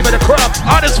the cream of the crop.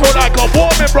 I just feel like I'm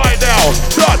warming right now.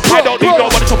 Blood, I don't need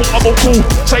nobody to walk, I'm all cool.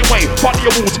 Same way, body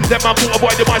your walls. Them man thought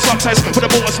avoiding my success. With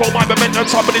the water slow my momentum.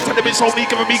 Somebody telling me slowly,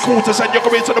 giving me cool to send your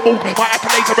career to the moon. My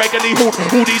accolades are regularly hauled.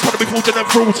 All these trying to be fruiting them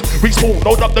fruits. Respawn,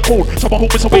 load up the call. So I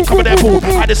hope it's a week coming their pool.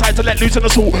 I decide to let loose in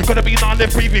the soul. Gonna be none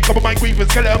left breathing. Cover my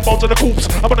grievance, skeleton bones on the corpse.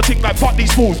 I'm gonna think like fuck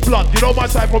these fools. Blood, you know my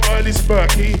side from early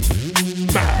Smirky.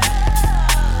 Man.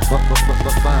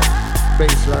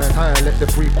 Baseline higher, let the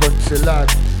frequency land.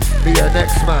 Be a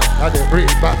next man, I didn't breathe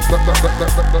back.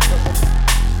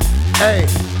 Hey.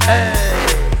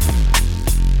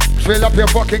 Fill up your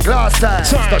fucking glass time.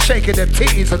 Start shaking them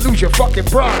titties and lose your fucking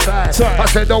bra time. I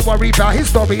said don't worry about his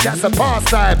story, that's a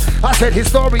pastime. I said his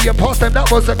story and past time, that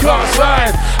was a class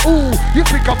line. Ooh, you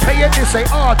think I'm paying, this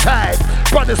ain't our time.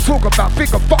 Brothers talk about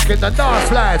finger fucking the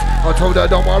Nas lines. I told her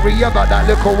don't worry about that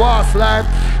little ass line.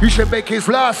 You should make his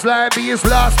last line be his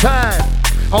last time.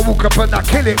 I walk up and I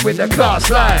kill it with the class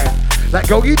line. Like,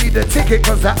 girl, you need a ticket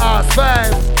cause the ass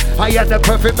fine. I had the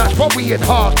perfect match, but we in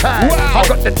hard time. Wow. I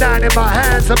got the 9 in my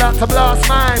hands, about to blast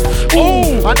mine.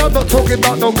 Ooh, and I'm not talking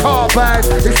about no carbide.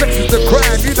 It's sex is the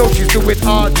crime, you know she's doing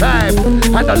hard time.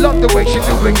 And I love the way she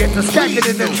doing it, the skanking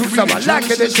in the truth, so I like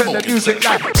it and turn the music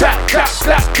like clap, clap,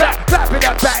 clap, clap, clapping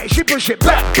that back. She push it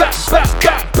back, back, back,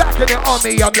 back, backing it on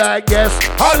me. I'm like, yes,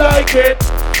 I like it.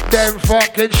 Them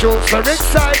fucking shorts are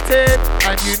excited,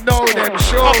 and you know them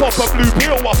shorts. I pop a blue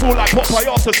pill, I feel like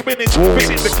Popeye after spinach.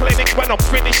 Visit the clinic when I'm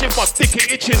finishing, my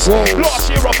ticket itches.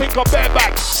 Last year I think I bear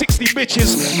back 60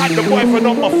 bitches. Had the boyfriend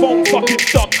on my phone, fucking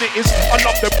dumb knitters. I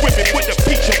love them women with the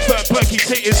peach and fur perky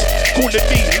titties. Calling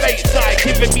me late night,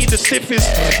 giving me the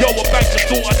stiffest. Yo, I banged the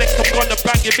daughter, next I'm gonna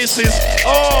bang your missus.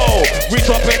 Oh, we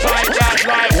dropping like that,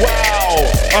 like wow.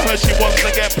 I heard she wants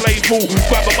to get playful.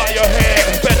 Grab her by your hair,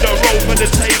 bend her over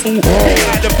the table. He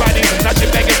had the body, now she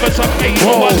begging for some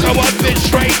people. Watch how I've been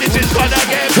straight, this is gonna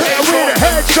get hit her with a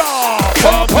headshot,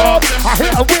 pop, pop. I hit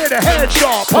her with a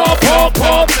headshot, pop, pop,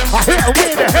 pop. I hit her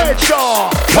with a headshot,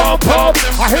 pop, pop.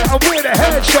 I hit her with a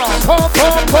headshot, pop,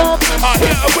 pop, pop. I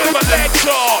hit her with a leg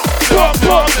shot, pop,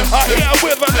 pop. I hit her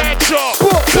with a leg shot,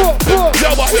 pop, pop, pop. Yo,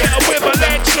 I hit her with a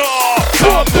leg shot,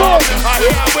 pop, pop. I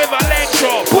hit her with a leg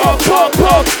shot, pop, pop,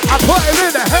 pop. I put him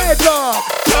in a headlock,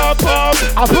 pop, pop.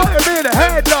 I put him in a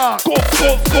headlock. Goof,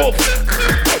 goof, goof.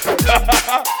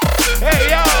 Hey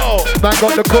yo, man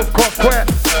got the cup, quick.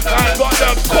 Man got the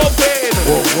coffin.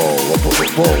 Whoa.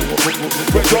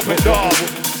 We're dropping dog.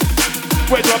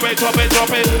 We're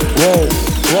dropping.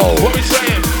 Whoa. What we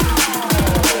saying?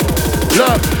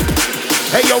 Look.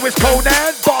 Hey yo, it's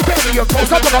Conan, Barbarian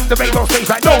goes up on the rainbow stage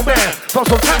like no man. Throw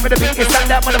some time in the beat, it's like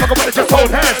that motherfucker wanna just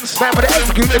hold hands. Man wanna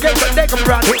execute the game, but they come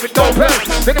around here with no plans.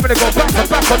 Then I'm gonna go back to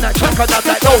back on that track, and I'm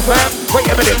like, no fam.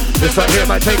 Wait a minute, this right here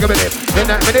might take a minute. In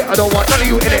that minute, I don't want none of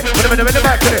you in it. When I'm in the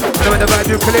back of it, when I'm in the back,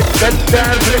 you kill it. Then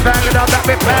down, till it banging out that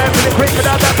bit, bang, till it crinking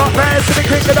out that butt, bang, till it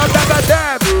crinking out that bad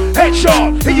damn.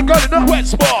 Headshot, here you got enough. Wet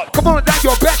spot. Come on, that's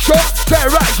your best shot. Get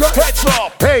it right, your heads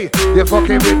up. Hey, you're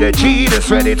fucking with the G that's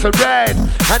ready to ride.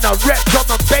 And I rep drum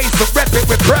and bass and rep it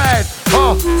with pride.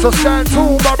 So stand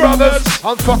tall, my brothers.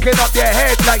 I'm fucking up your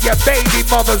head like your baby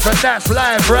mothers, and that's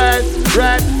life, right?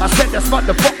 I said that's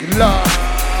motherfucking love.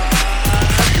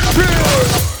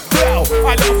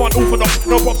 I love on orthodox,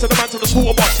 no props to the man to the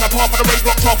slaughter box. Have half of the race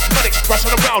blocked off, medics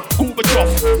rushing around, Gorbachev.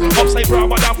 Upstate brown,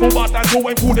 my down full bar, down two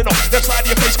ain't cool enough. Left side of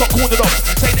your face got cooled enough.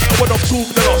 Say the hell when I'm too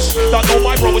the loss. Don't know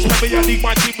my bro is Premier League,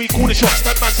 my team, we call the shots.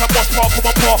 That man's have boss part for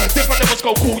my part. Different levels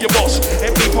go cool your boss.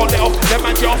 MD pull it off, that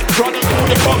man off, run and call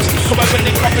the cops. Come over and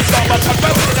link up and start my time,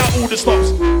 bouncing out all the stops.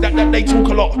 That they talk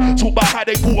a lot, talk about how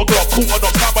they bought a Glock, caught or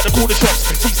not, time by the corner shops.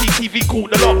 CCTV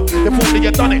called a lot. They thought they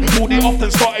had done it, thought they often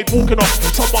started walking off.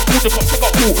 Someone called the cops. I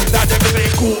got cool, now they're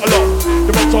saying cool a lot.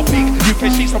 The roads are big,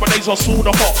 UK streets nowadays are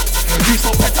sauna hot. You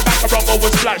still pet the back around over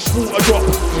splash, water drop.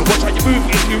 Watch how you move,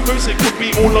 if you lose it could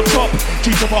be all on top.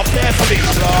 Treat them up carefully.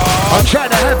 I'm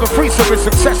trying to have a threesome with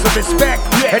success and respect.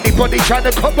 Yeah. Anybody trying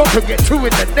to come up and get two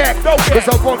in the neck. Cause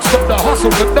I won't stop the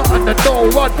hustle for nothing to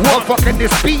no one. I'm fucking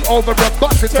this beat over and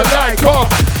busting till I come.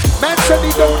 Man said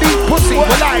he don't eat pussy,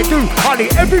 well I do. I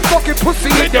need every fucking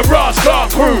pussy in the Rascal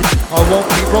crew. I won't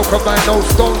be broken by no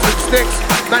stones and sticks.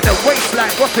 Man, the waistline,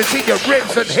 what's in your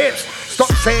ribs and hips?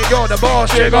 Stop saying you're the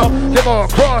boss, jigger. You're more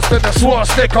cross than a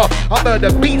swastika. I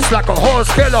murder beats like a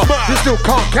horse killer. You still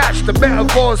can't catch the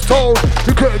metaphors told.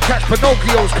 You couldn't catch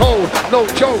Pinocchio's cold. No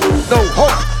joke, no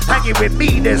hope. Hanging with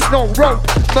me, there's no rope.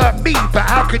 Murk me, but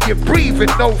how can you breathe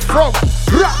with no throat?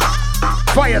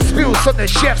 Fire spills on the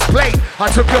chef's plate.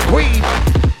 I took your queen.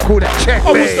 Call that check,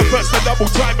 I was the first to double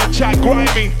time and chat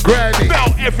grimy. Now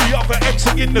every other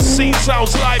MC in the scene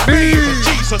sounds like me.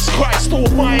 Jesus Christ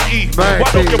almighty. Why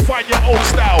don't you find your own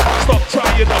style? Stop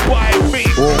trying to buy me.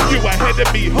 You ahead of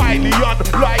me, highly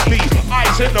unlikely.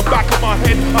 Eyes in the back of my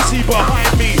head, I see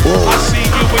behind me. I see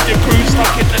you with your crew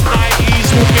stuck in the 90s.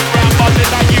 Walking around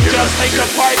buzzing like you just taken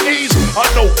 5 E's. I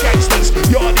know gangsters,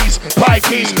 yardies,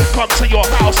 pikeys. Come to your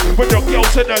house with your girl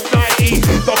to the 90.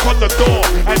 Knock on the door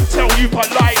and tell you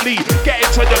politely. Get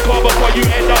into the car before you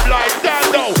end up like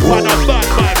Dando. Man, I'm bad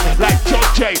man, like John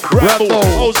J. Rambo,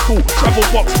 old school, travel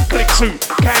box, click suit,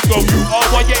 Kango. You are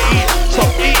what you eat.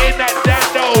 Stop eating that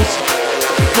Dandos.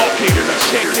 Fucking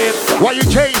chicken. Why you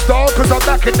change, dog? Cause I'm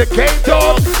back in the game,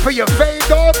 dog. For your fame,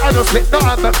 dog. I don't spit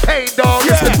nothing but pain, dog.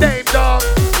 It's the name, dog.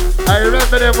 I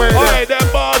remember them when hey, them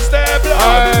bars, them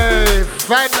blood. Hey,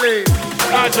 family.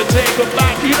 I should take them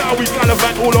back. You know we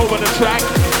gallivant all over the track.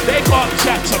 They can't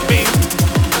chat to me.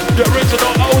 The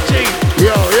original OG.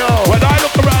 Yo. When I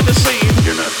look around the scene,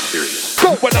 you're not serious.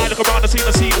 When I look around the scene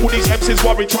and see all these MCs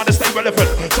worried, trying to stay relevant.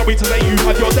 Sorry to say you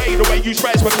had your day, the way you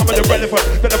spread's becoming irrelevant.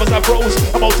 The levels have rose,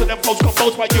 and most of them folks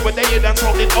composed by you and they and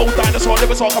thrown in old dinosaur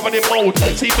livers all covered in mold.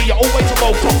 See me, you're always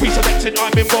involved, top free selecting,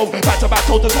 I'm involved. Back to back,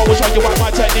 told us I will show you why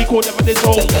my technique will never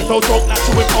dissolve. No joke, not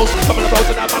to impose, some of the roads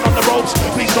and that man on the ropes.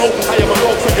 Please know, I am a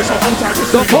rope for this on all time.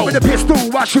 Don't call me the pistol,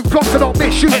 I shoot blocks and don't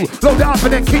miss you. Load it up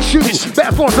and then kiss you.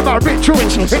 Better force of my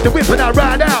rituals. Hit the whip and I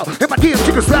ride out. In my DMs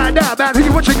you can slide down, man. Who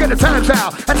you watching get the times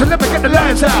out? And to never get the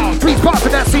lines out. Please pass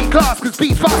in that C-class, cause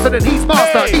speed's faster than he's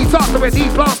master. He's faster when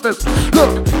he's blasters.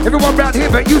 Look, everyone round here,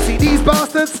 but you see these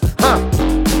bastards? Huh?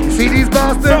 You see these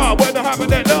bastards? Nah, we're not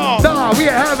having it, nah. Nah, we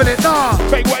ain't having it, nah.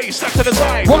 Fake ways, stuck to the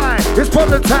side. Why? It's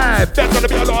problem time. There's gonna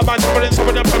be a lot of man struggling, some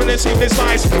of them permanent seem this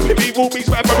nice. If evil means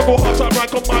whatever, we go hard time, right,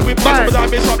 combined with mine. But I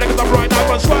miss up like I'm right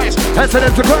now on slice. Answer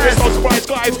them to Christ. It's no surprise,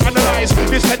 guys, analyze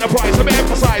this enterprise. Let me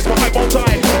emphasize what I'm on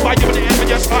time. By giving the end with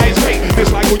your eyes, hey,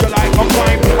 this like who you like, I'm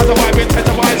fine. As a vibe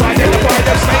intensifies, identify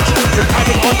them snakes. I'm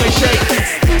on the shake.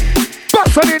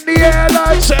 Bustin' in the air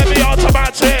like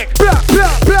semi-automatic. Blah,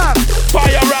 blah, blah.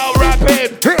 Fire out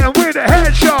rapid. Hit him with a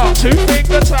headshot. 2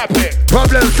 finger tap it.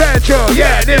 Problem central.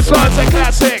 Yeah, this one's a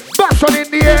classic. Bustin'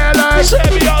 in the air like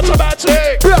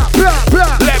semi-automatic. blah, blah,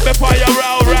 blah. Let me fire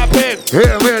out rapid. Hit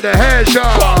him with a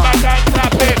headshot. Come back and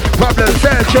clap it. Problem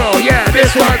central. Yeah,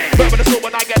 this one. Remember the soul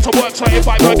when I get to work, so if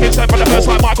I work instead for the first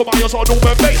time, Michael Myers or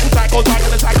Norman Bates, attack on time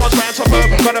and attack on transfer.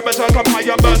 Gonna berserk up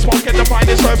higher burst, won't get the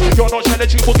finest herbs. You're not sure that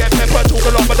you will get pepper, talk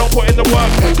a lot but don't put in the work.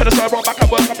 Gonna serve on back at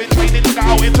work, I've been training to go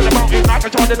out into the mountain. I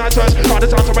can charge the nighters, find the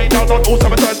time to rain down on all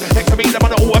saboteurs. Next to me, them on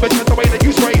the all ever turns the way that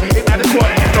you spray.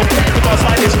 Inadequate, don't care because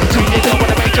I is. Treat it down when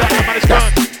I major and man is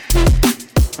done.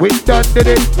 We done did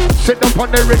it. Sit up on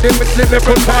the rhythm with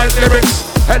lyrical time lyrics.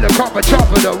 Helicopter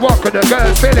chopper, the walk of the girl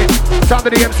feeling. Sound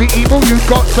of the MC evil, you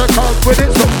got to come with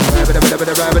it. So the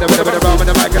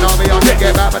mic and army on the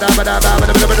get back,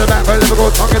 go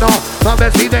tonguing off. My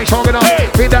best he ain't shocking off.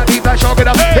 Hit that beat like shocking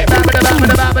up. Hit back,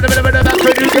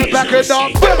 when you get back and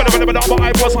down.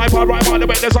 I was hyper, right by the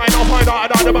way design. I'll find out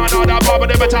another man, another bar, but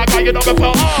never tag, you know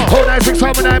before. Hold 9 6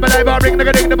 7 9, but I ring the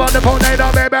ding the on the phone, I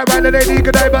don't baby, right the lady,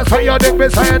 good day, but say your dick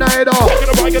with cyanide. Walking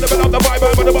the right, get the bell up the vibe,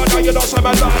 but the bar, you don't say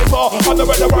my life for. On the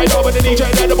right over the DJ,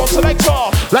 then the box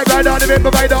selector. Like right on the rim,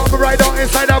 right on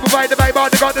inside out, provide the vibe on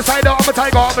the got the side out, I'm a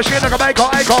tiger, machine like a bike,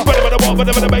 icon. Put it with the wall, put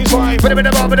it with the baseline. Put it with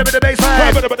the ball, put it with the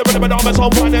baseline. Put it with the arm, it's all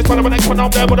fine, there's one of the next one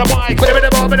up there with a mic. Put it with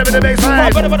the ball, put it with the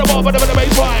baseline. Put it with the wall, put it with the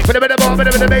baseline. Put it with the ball, put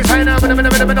it with the baseline, now put it with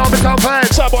the arm, it's all fine.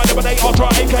 Subway, the banana, ultra,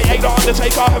 aka the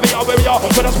Undertaker, heavy on where we are.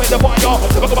 When I split the fire,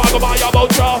 never go by your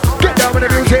vulture. Get down with the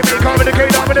music, make on with the K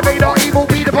down with the Vader, evil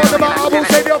beat upon the bar, I will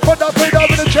save your foot up, put it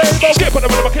over the chamber. Skip on the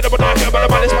rhythm, kid of a night, here, but the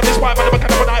man is one, this wife, but the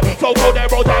kind of a night. Flow cold, they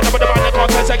roll down, but the man, the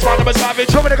content, sex, round, the savage.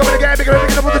 Show me the go with the game, bigger,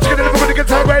 bigger, put the chicken in the foot, the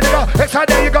guitar, ready to go. Next time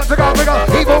there you got to go, bigger.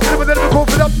 Evil, put it with the cool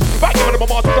for them. Back in with the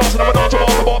more to dance, and I'm a dance, I'm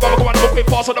on the ball, but I'm going to quick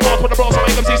pass on the boss, with the bros, I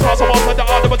make them see stars, I'm on the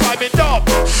art of a time in dub.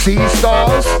 See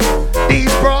stars,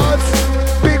 these bras,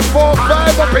 big 4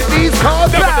 5 up in these cars.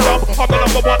 I'm the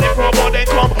number one in from one, then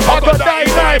come. I got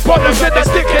 99 problems in the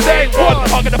stick, it ain't one.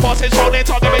 I'm gonna pass his phone, then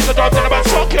talk about the drums, and I'm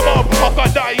suck him up. I've got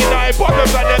 99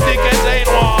 problems, and the stick, it ain't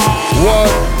one.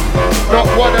 Not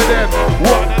one of them,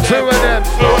 two of them,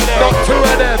 not 2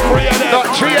 of them, not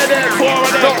 3 of them, 4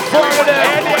 of them, not 4 of them.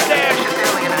 any of them.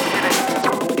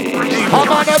 I'm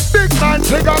on a big man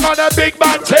thing, I'm on a big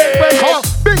man thing.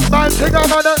 Big man thing,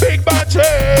 I'm on a big man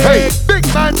thing. Hey, big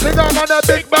man thing, I'm on a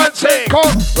big man thing.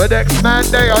 Come, with next man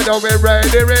day, I know we're ready.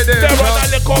 They're on a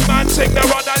little man thing, they're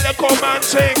on a little man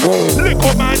thing.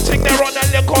 Little man thing, they're on a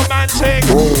little man thing.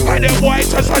 And the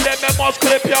whitest of them, they must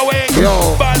clip your wing.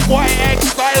 Bad boy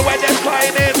X style when they're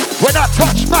sliding. When I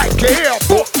touch mic, you hear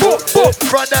boop, boop, boop.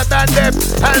 From the man, them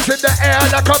hands in the air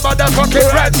like a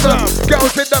motherfucking ransom.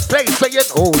 Girls in the place saying,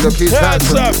 oh, look, he's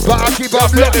handsome. But I keep on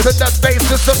locked in the face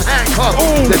to some handcuffs.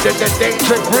 The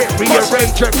danger grip,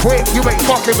 rearrange your quick. You ain't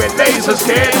fucking with lasers,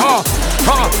 kid.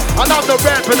 And I'm the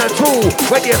rap and the tool.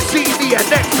 When you see me, a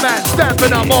next man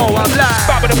stamping, I'm all I'm live.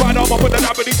 Baba the band, I'm up with the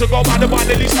number, to go by the band,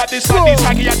 at least had this side, these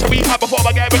haggy to rehab before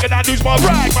I get back and I lose my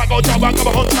rag. I go down, I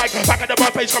come on tag, back at the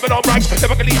front page, coming on rags.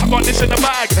 Lyrically, I got this in the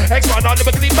bag. X-Man, I'm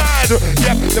lyrically mad.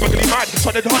 Yep, lyrically mad.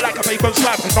 Solid hot like a paper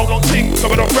slab. Long thing,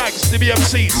 coming on rags. The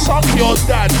BMC, suck your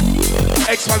dad.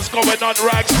 X-Man's going on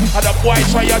rags. And the white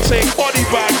try to take body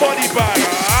bag, body bag.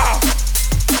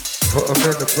 Put 'em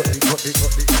in the body.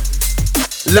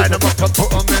 Line 'em up and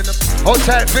put 'em in the. Hold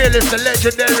tight, feel it's the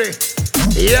legendary.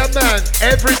 Yeah, man,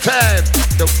 every time.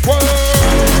 The world.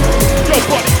 Your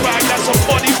body bag, that's a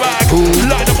body bag.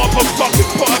 Line them up and fucking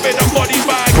put 'em in a body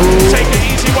bag. Take it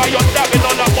easy while you're dabbing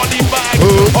on that body bag.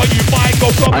 Or you might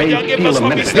go flop you give us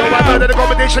what we Yo, I know that the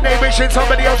competition ain't wishing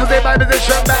somebody else is in my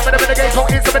position. Back when I'm in the game, so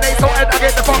intimidate, so and I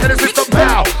get the fuck in the system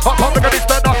now. I'm pumping on this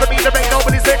turn off for me to make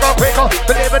nobody sick or quicker.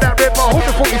 Deliver that ripper, hold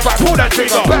the 45, pull that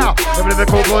trigger. Bow. I'm a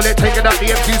lyrical bullet, taking out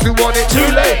the MCs who want it too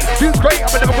late. Dude's great,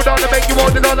 I'm a lyrical down to make you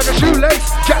hold it on like a shoelace.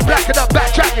 Jack blacking up,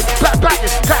 backtracking,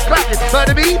 blackbacking, clacking.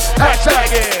 Murder me,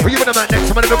 hashtagging. Well, you want a man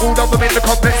next, I'm a lyrical down, I'm in the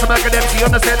complex, I'm like an MC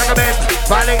on the set like a man.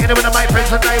 Violating any one of my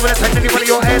friends and I will attack any one of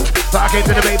your ends. But I came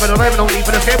to the bay, but I'm no need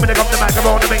for the same when they come to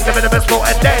microphone to make them in the best flow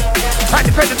and then I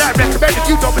defend and I recommend if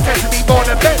you don't pretend to be more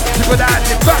than men. You put that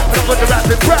in back, but I'm going to rap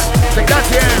and rap. Say that's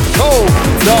the end. Oh,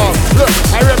 no, look,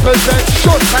 I represent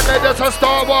Shoot, and then there's a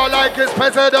Star War like it's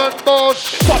President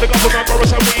Bush. Fuck the government,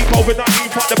 Boris and we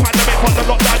COVID-19. Fuck the pandemic, fuck the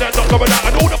lockdown and not going out.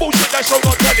 And all the bullshit that show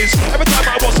on tennis. Every time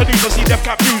I watch the news, I see them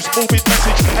cap news, moving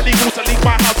message. Illegal to leave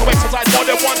my house to exercise more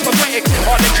than once, pathetic.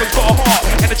 Our nation's got a heart,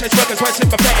 and the chase workers were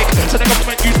sympathetic. So the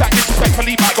government use that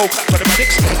disrespectfully, I go clap for the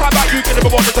medics. How about you get them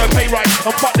rewarded to pay right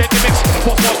and fuck their gimmicks?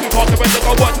 What's more people parking when they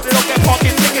go work and they don't get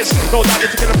parking tickets? No doubt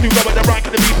it's gonna flew over the rank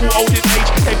of the people old in age.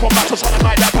 Came from back to something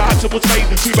like that, perhaps it was made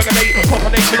to regulate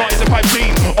population not is a 5G.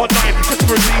 Online,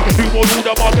 conspiracy, who will rule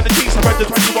the mark of the G's? I read the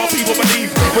 21 people believe.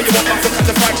 When you want back and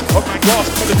the facts of my grass,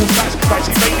 medical stats,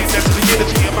 vaccine made it to the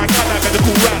energy of my kind of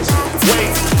medical rats.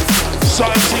 Wait,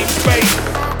 science seems fake.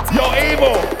 You're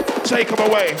evil, take them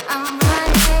away.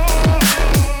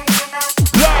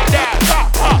 Like that, ha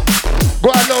ha. Go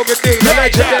on, Logan D, the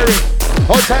legendary.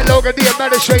 Outside Logan D,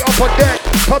 man is straight up on deck.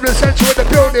 Public Central in the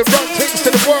building, run things to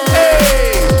the world.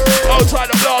 Hey, outside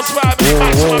the blast family,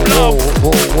 maximum love.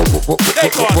 They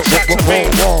can't chat to me.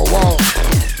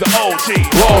 The OG.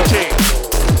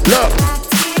 Look.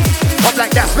 I'm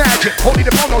like that's magic, holding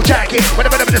the polo jacket.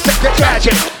 Whenever the set get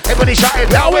tragic, everybody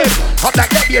shouting now in. I'm like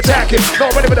let me attack it. No,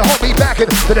 whenever the hot me backing.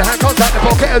 To the hand contact, the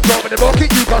pocket and drum. And the rocket,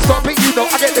 you can't stop it. You know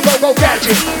I get the go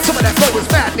gadget. Some of that flow is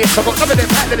madness. I got none of them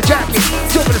patent the jacket.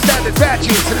 Jump with the standard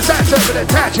badges. To the side circle and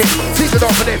attach it. Tease it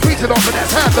off and then freeze it off and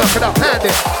that's handwork and I'll hand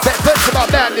it. That burst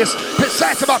about madness,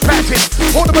 precise about practice.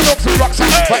 All of my dogs and rocks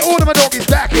like all of my doggies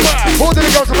backing. All of the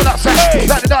girls on my upside.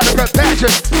 Like the dialogue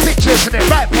pageant. Pictures and their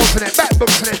rifles and their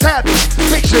MacBooks and their tablets.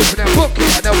 Pictures and their booking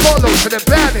and their follows and their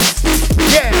banners.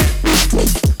 Yeah.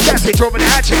 That's it, drove in the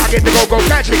hatchet. I get the go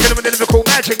gadget. Get them in the lyrical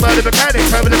magic. Murder mechanic.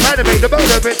 Permanent anime. The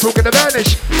murder been talking to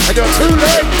vanish. And you're too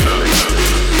late.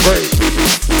 Wait.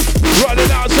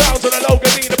 Running out sounds of the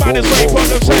Logan D. The man is way from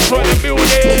the central in the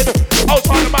building.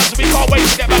 Outside the match, we can't wait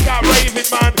to get back out raving,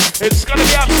 man. It's gonna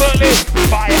be absolutely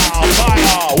fire.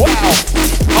 Wow.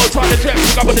 Outside the jets, we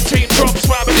got with the team drops,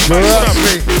 man. Trust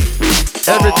me.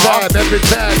 Every time. Live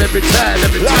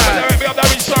and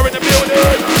direct, star in the building.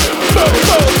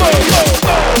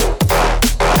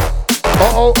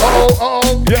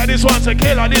 Uh-oh. Yeah, this one's a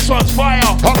killer, this one's fire.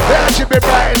 Up there, she been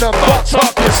writing them. Box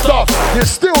up your stuff. You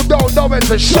still don't know when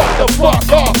to shut the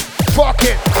fuck up. Fuck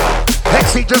it.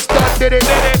 Hexy just done did it.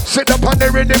 Sit up on the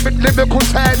rhythm with lyrical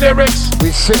time lyrics.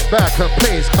 We sit back and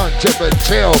please conjure and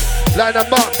chill. Line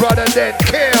them up, brother, then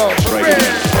kill. For real.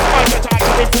 I get tired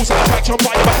to reinforce satisfaction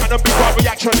by your back and a big right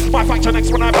reaction. My faction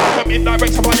next when I back them in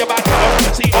direct upon your back.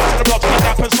 See up to the blocks,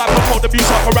 kidnap and slap and hold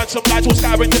abuse up for ransom. Lights will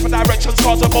scatter in different directions.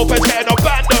 Cars and mopeds getting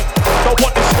abandoned. Don't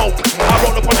want the smoke. I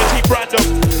roll up on your team random.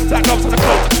 Black gloves and a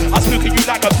cloak. I spook you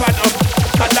like a phantom.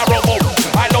 And narrow mode.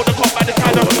 I load the cop by the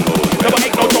cannon. Never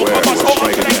ain't no joke. I must hold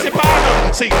on connected by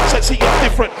them. See, sense I'm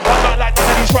different. I'm not like none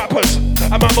of these rappers.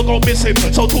 A man will go missing,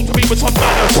 so talk to me with some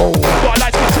manners. Got a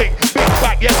light skin big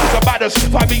back, yes, he's a baddest.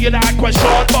 5 million at question,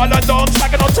 ball and dogs,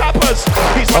 stacking on tappers.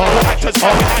 These radical actors,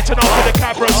 every night and off with the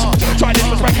cameras. Try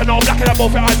disrespect and all, blacking them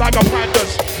both their eyes like a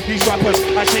pandas. These rappers,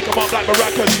 I shake them up like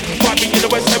maracas. 5 million in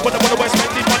the West End, when I'm on the West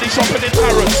End, need money shopping in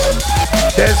Paris.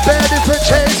 There's bare different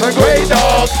chains and grey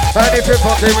dogs. And if you're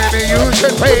fucking with me, you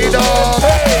should pay dog.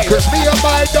 Hey. Cause me and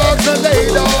my dogs are lay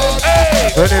dogs.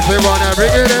 Hey. And if you wanna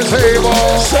bring it and save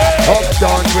us, I'm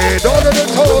done with all of the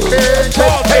talking.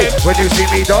 Hey, when you see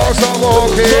me, dogs are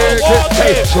walking.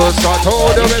 Hey, just I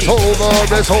told them it's over,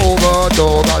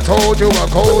 dog. I told you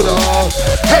I'm colder.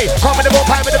 Hey, come in the ball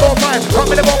pipe, come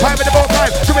in the ball pipe,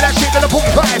 do me that shit in the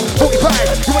 45.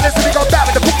 You wanna see me go down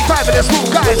with the 45 and the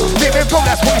smooth guys. Leave me go,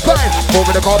 that's 45.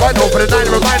 Over the carbine, over the 9,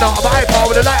 a reminder. I'm a high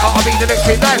power with a lighter. I mean the next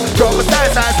thing life. Drop a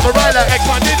size, I'm a rider.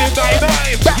 X-Man did it,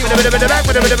 99. Back with a bit of the back,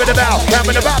 with a bit of the bow. Down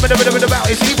with the bow, with a bit of the bow.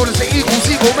 It's evil to say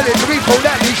equal, military,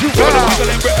 that means you go down.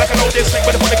 Like I know this thing,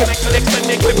 but if I connect to next and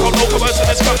clip out no commerce and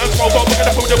it's cut and smoke out, we're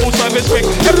gonna put the full service quick.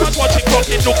 Everyone's watching,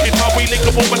 clocking, looking, how we link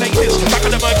the ball when they kiss. Back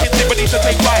on the merkin, beneath to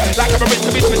take flight. Like I'm a wrist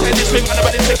to be twist, head is swing,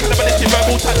 cannibalistic,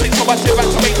 verbal tactics. So I sit back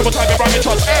to make them Double time, you're running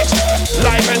trust X.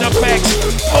 Live and effects.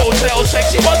 Hotel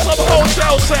sex. She wants some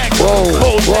hotel sex.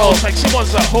 Hotel sex. She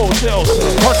wants that hotel sex.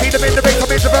 Can't see them in the mix. I'm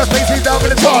in the first place. He's down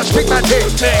with the charge. Big man tick.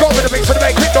 Go with the mix for the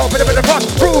make. Quick off with the crush.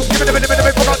 Prove. Give it a minute.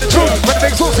 Forgot the truth. When the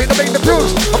mix all see the make the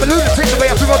bruise. I'm a lunatic. The way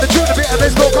I feel on the tune. A bit and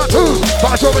there's no cartoon.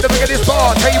 But I show with the big of this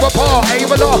bar. Tell you apart. Hey, you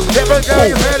a laugh. Never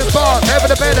girl. You hear the spars. Never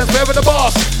the bed. Never the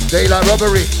boss. Daylight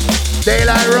robbery.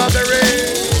 Daylight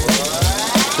robbery.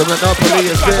 The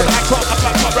monopoly is there.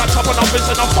 I wrapped up on numbers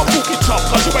and I'm talking tough.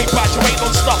 Cause you ain't bad, you ain't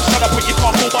on stuff. Shut up when you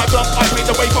can't pull my bluff. I paved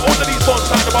the way for all of these bonds.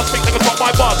 Time to bust, think they can stop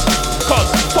my buzz. Cause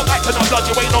stop acting up blood,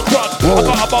 you ain't on crud. I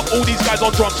got above all these guys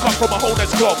on drums. Come from a whole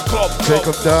next club. Take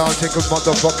them down, take them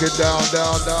motherfucking down.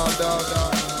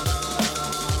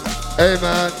 Hey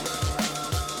man,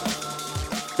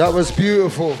 that was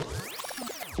beautiful.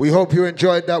 We hope you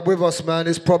enjoyed that with us, man.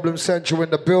 It's Problem Central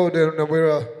in the building, and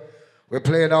we're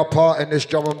playing our part in this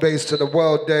drum and bass to the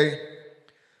World Day.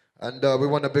 And we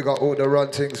want to big up all the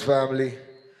Runtings family.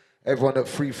 Everyone at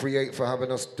 338 for having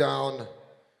us down.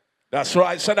 That's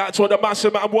right. Send out to all the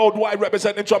massive man worldwide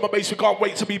representing drum and bass. We can't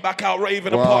wait to be back out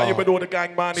raving and partying with all the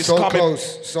gang, man. It's coming.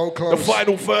 So close. The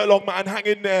final furlong, man. Hang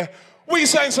in there. We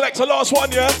saying select the last one,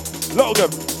 yeah?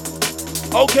 Logan.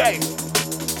 Okay.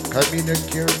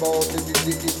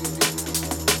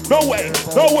 No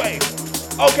way.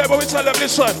 Okay, but we tell them,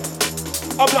 listen.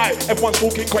 I'm like, everyone's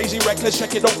talking crazy, reckless,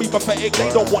 check it, don't be pathetic. They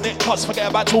don't want it, cuz forget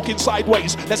about talking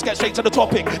sideways. Let's get straight to the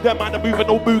topic. Them man are moving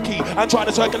all bookie and trying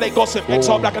to circulate gossip.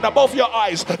 XR blacking up both your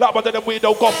eyes, like one of them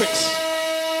weirdo gothics.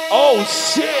 Oh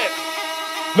shit!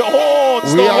 The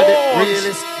horns, we are the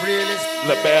realist.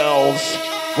 The bells.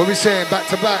 What we saying? Back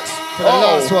to backs for the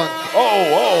last one.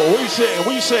 What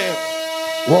you saying?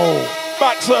 Whoa.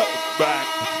 Back to back.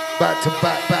 Back to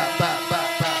back.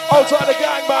 Outside the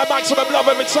gang, man, maximum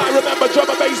love every time. Remember, drum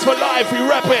and bass for life, we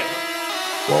rap it.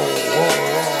 Whoa.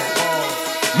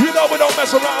 You know we don't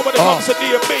mess around when it comes to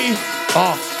D&B.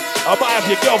 I might have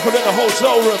your girlfriend in the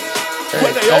hotel room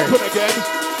when they open again.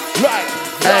 Right.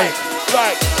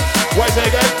 Wait say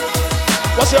again.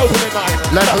 What's the opening night?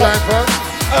 Let's line first.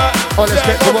 Let's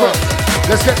get to work.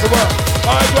 Let's get to work.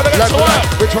 Alright, you wanna get to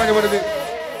work? Which one you wanna do?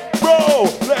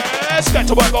 Bro, let's get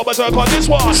to work, go berserk on this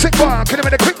one. Sick one, kill him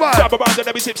in a quick one. Grab around and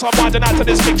let me sip some wine and out to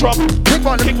this kick drum. Kick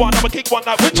one, I'ma kick one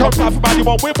like which one? Half a man, you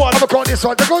won't win one. I'ma call this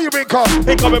one, the go you bring come.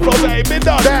 Incoming flows that ain't been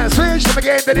done. Dance, switch, them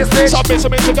again to this bitch.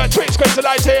 Some intricate tricks, crazy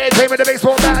lighting. Came in the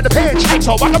baseball bat and the pitch.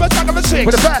 XO, back of a six.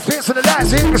 With the fast hits and the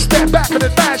lights in, step back and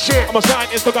the mad shit. I'm a sign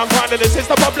Instagram finally, this is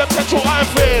the Problem Central Iron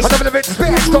Fist. I never live it to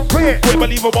spit, don't quit. Quit,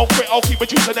 believer won't quit, I'll keep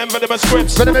producing them venomous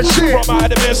scripts. Venomous shit. From out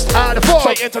of the mist. Out of the fog.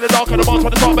 Straight into the dark of the month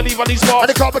when the top believe on these bars. And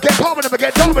the car get palm and never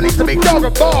get down, release the big dog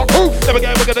and bark. Oof. Never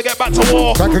again, we're gonna get back to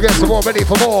war. Back against the wall, ready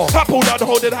for more. I pulled out the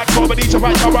holding hack from beneath your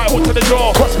right hook to the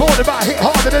jaw. Cross more than I hit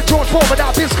harder than George Foreman.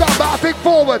 Now big scar, but I think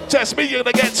forward. Just me, you're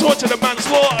gonna get tortured and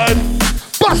manslaughtered.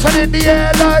 Bustin' in the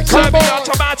air like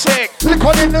semi-automatic. Lick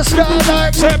one in the sky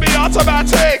like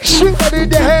semi-automatic. Shoot one in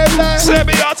the head like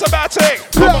semi-automatic.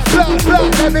 Blah, blah, blah,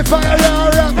 let me fire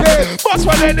your rocket. Bust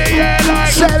one in the air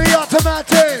like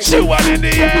semi-automatic. Shoot one in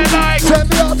the air like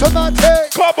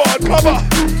semi-automatic. Come on.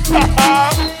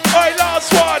 Alright,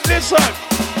 last one, listen.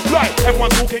 Right,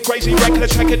 everyone's talking crazy,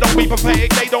 reckless, check it, don't be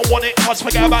pathetic. They don't want it, cuz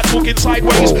forget about talking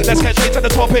sideways. Let's get straight to the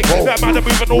topic. That man are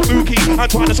moving all bookie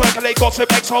and trying to circulate gossip.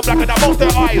 XO blacking out both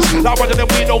their eyes. Like one of them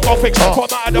weirdo gothics. Come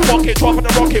out of the pocket, dropping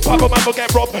the rocket. Papa man will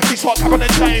get robbed. These hot capping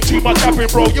and chatting too much happening,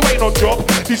 bro. You ain't on job.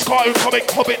 These cartoon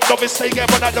comic hobbit novice, they get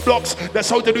run out the blocks. They're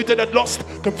so deluded and lost.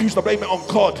 Confused, I blame it on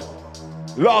COD.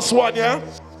 Last one, yeah?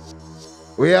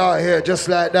 We out here just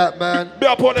like that, man. Be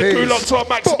up on the crew, locked on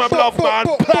maximum love, man.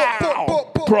 Pow!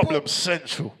 Problem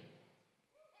Central.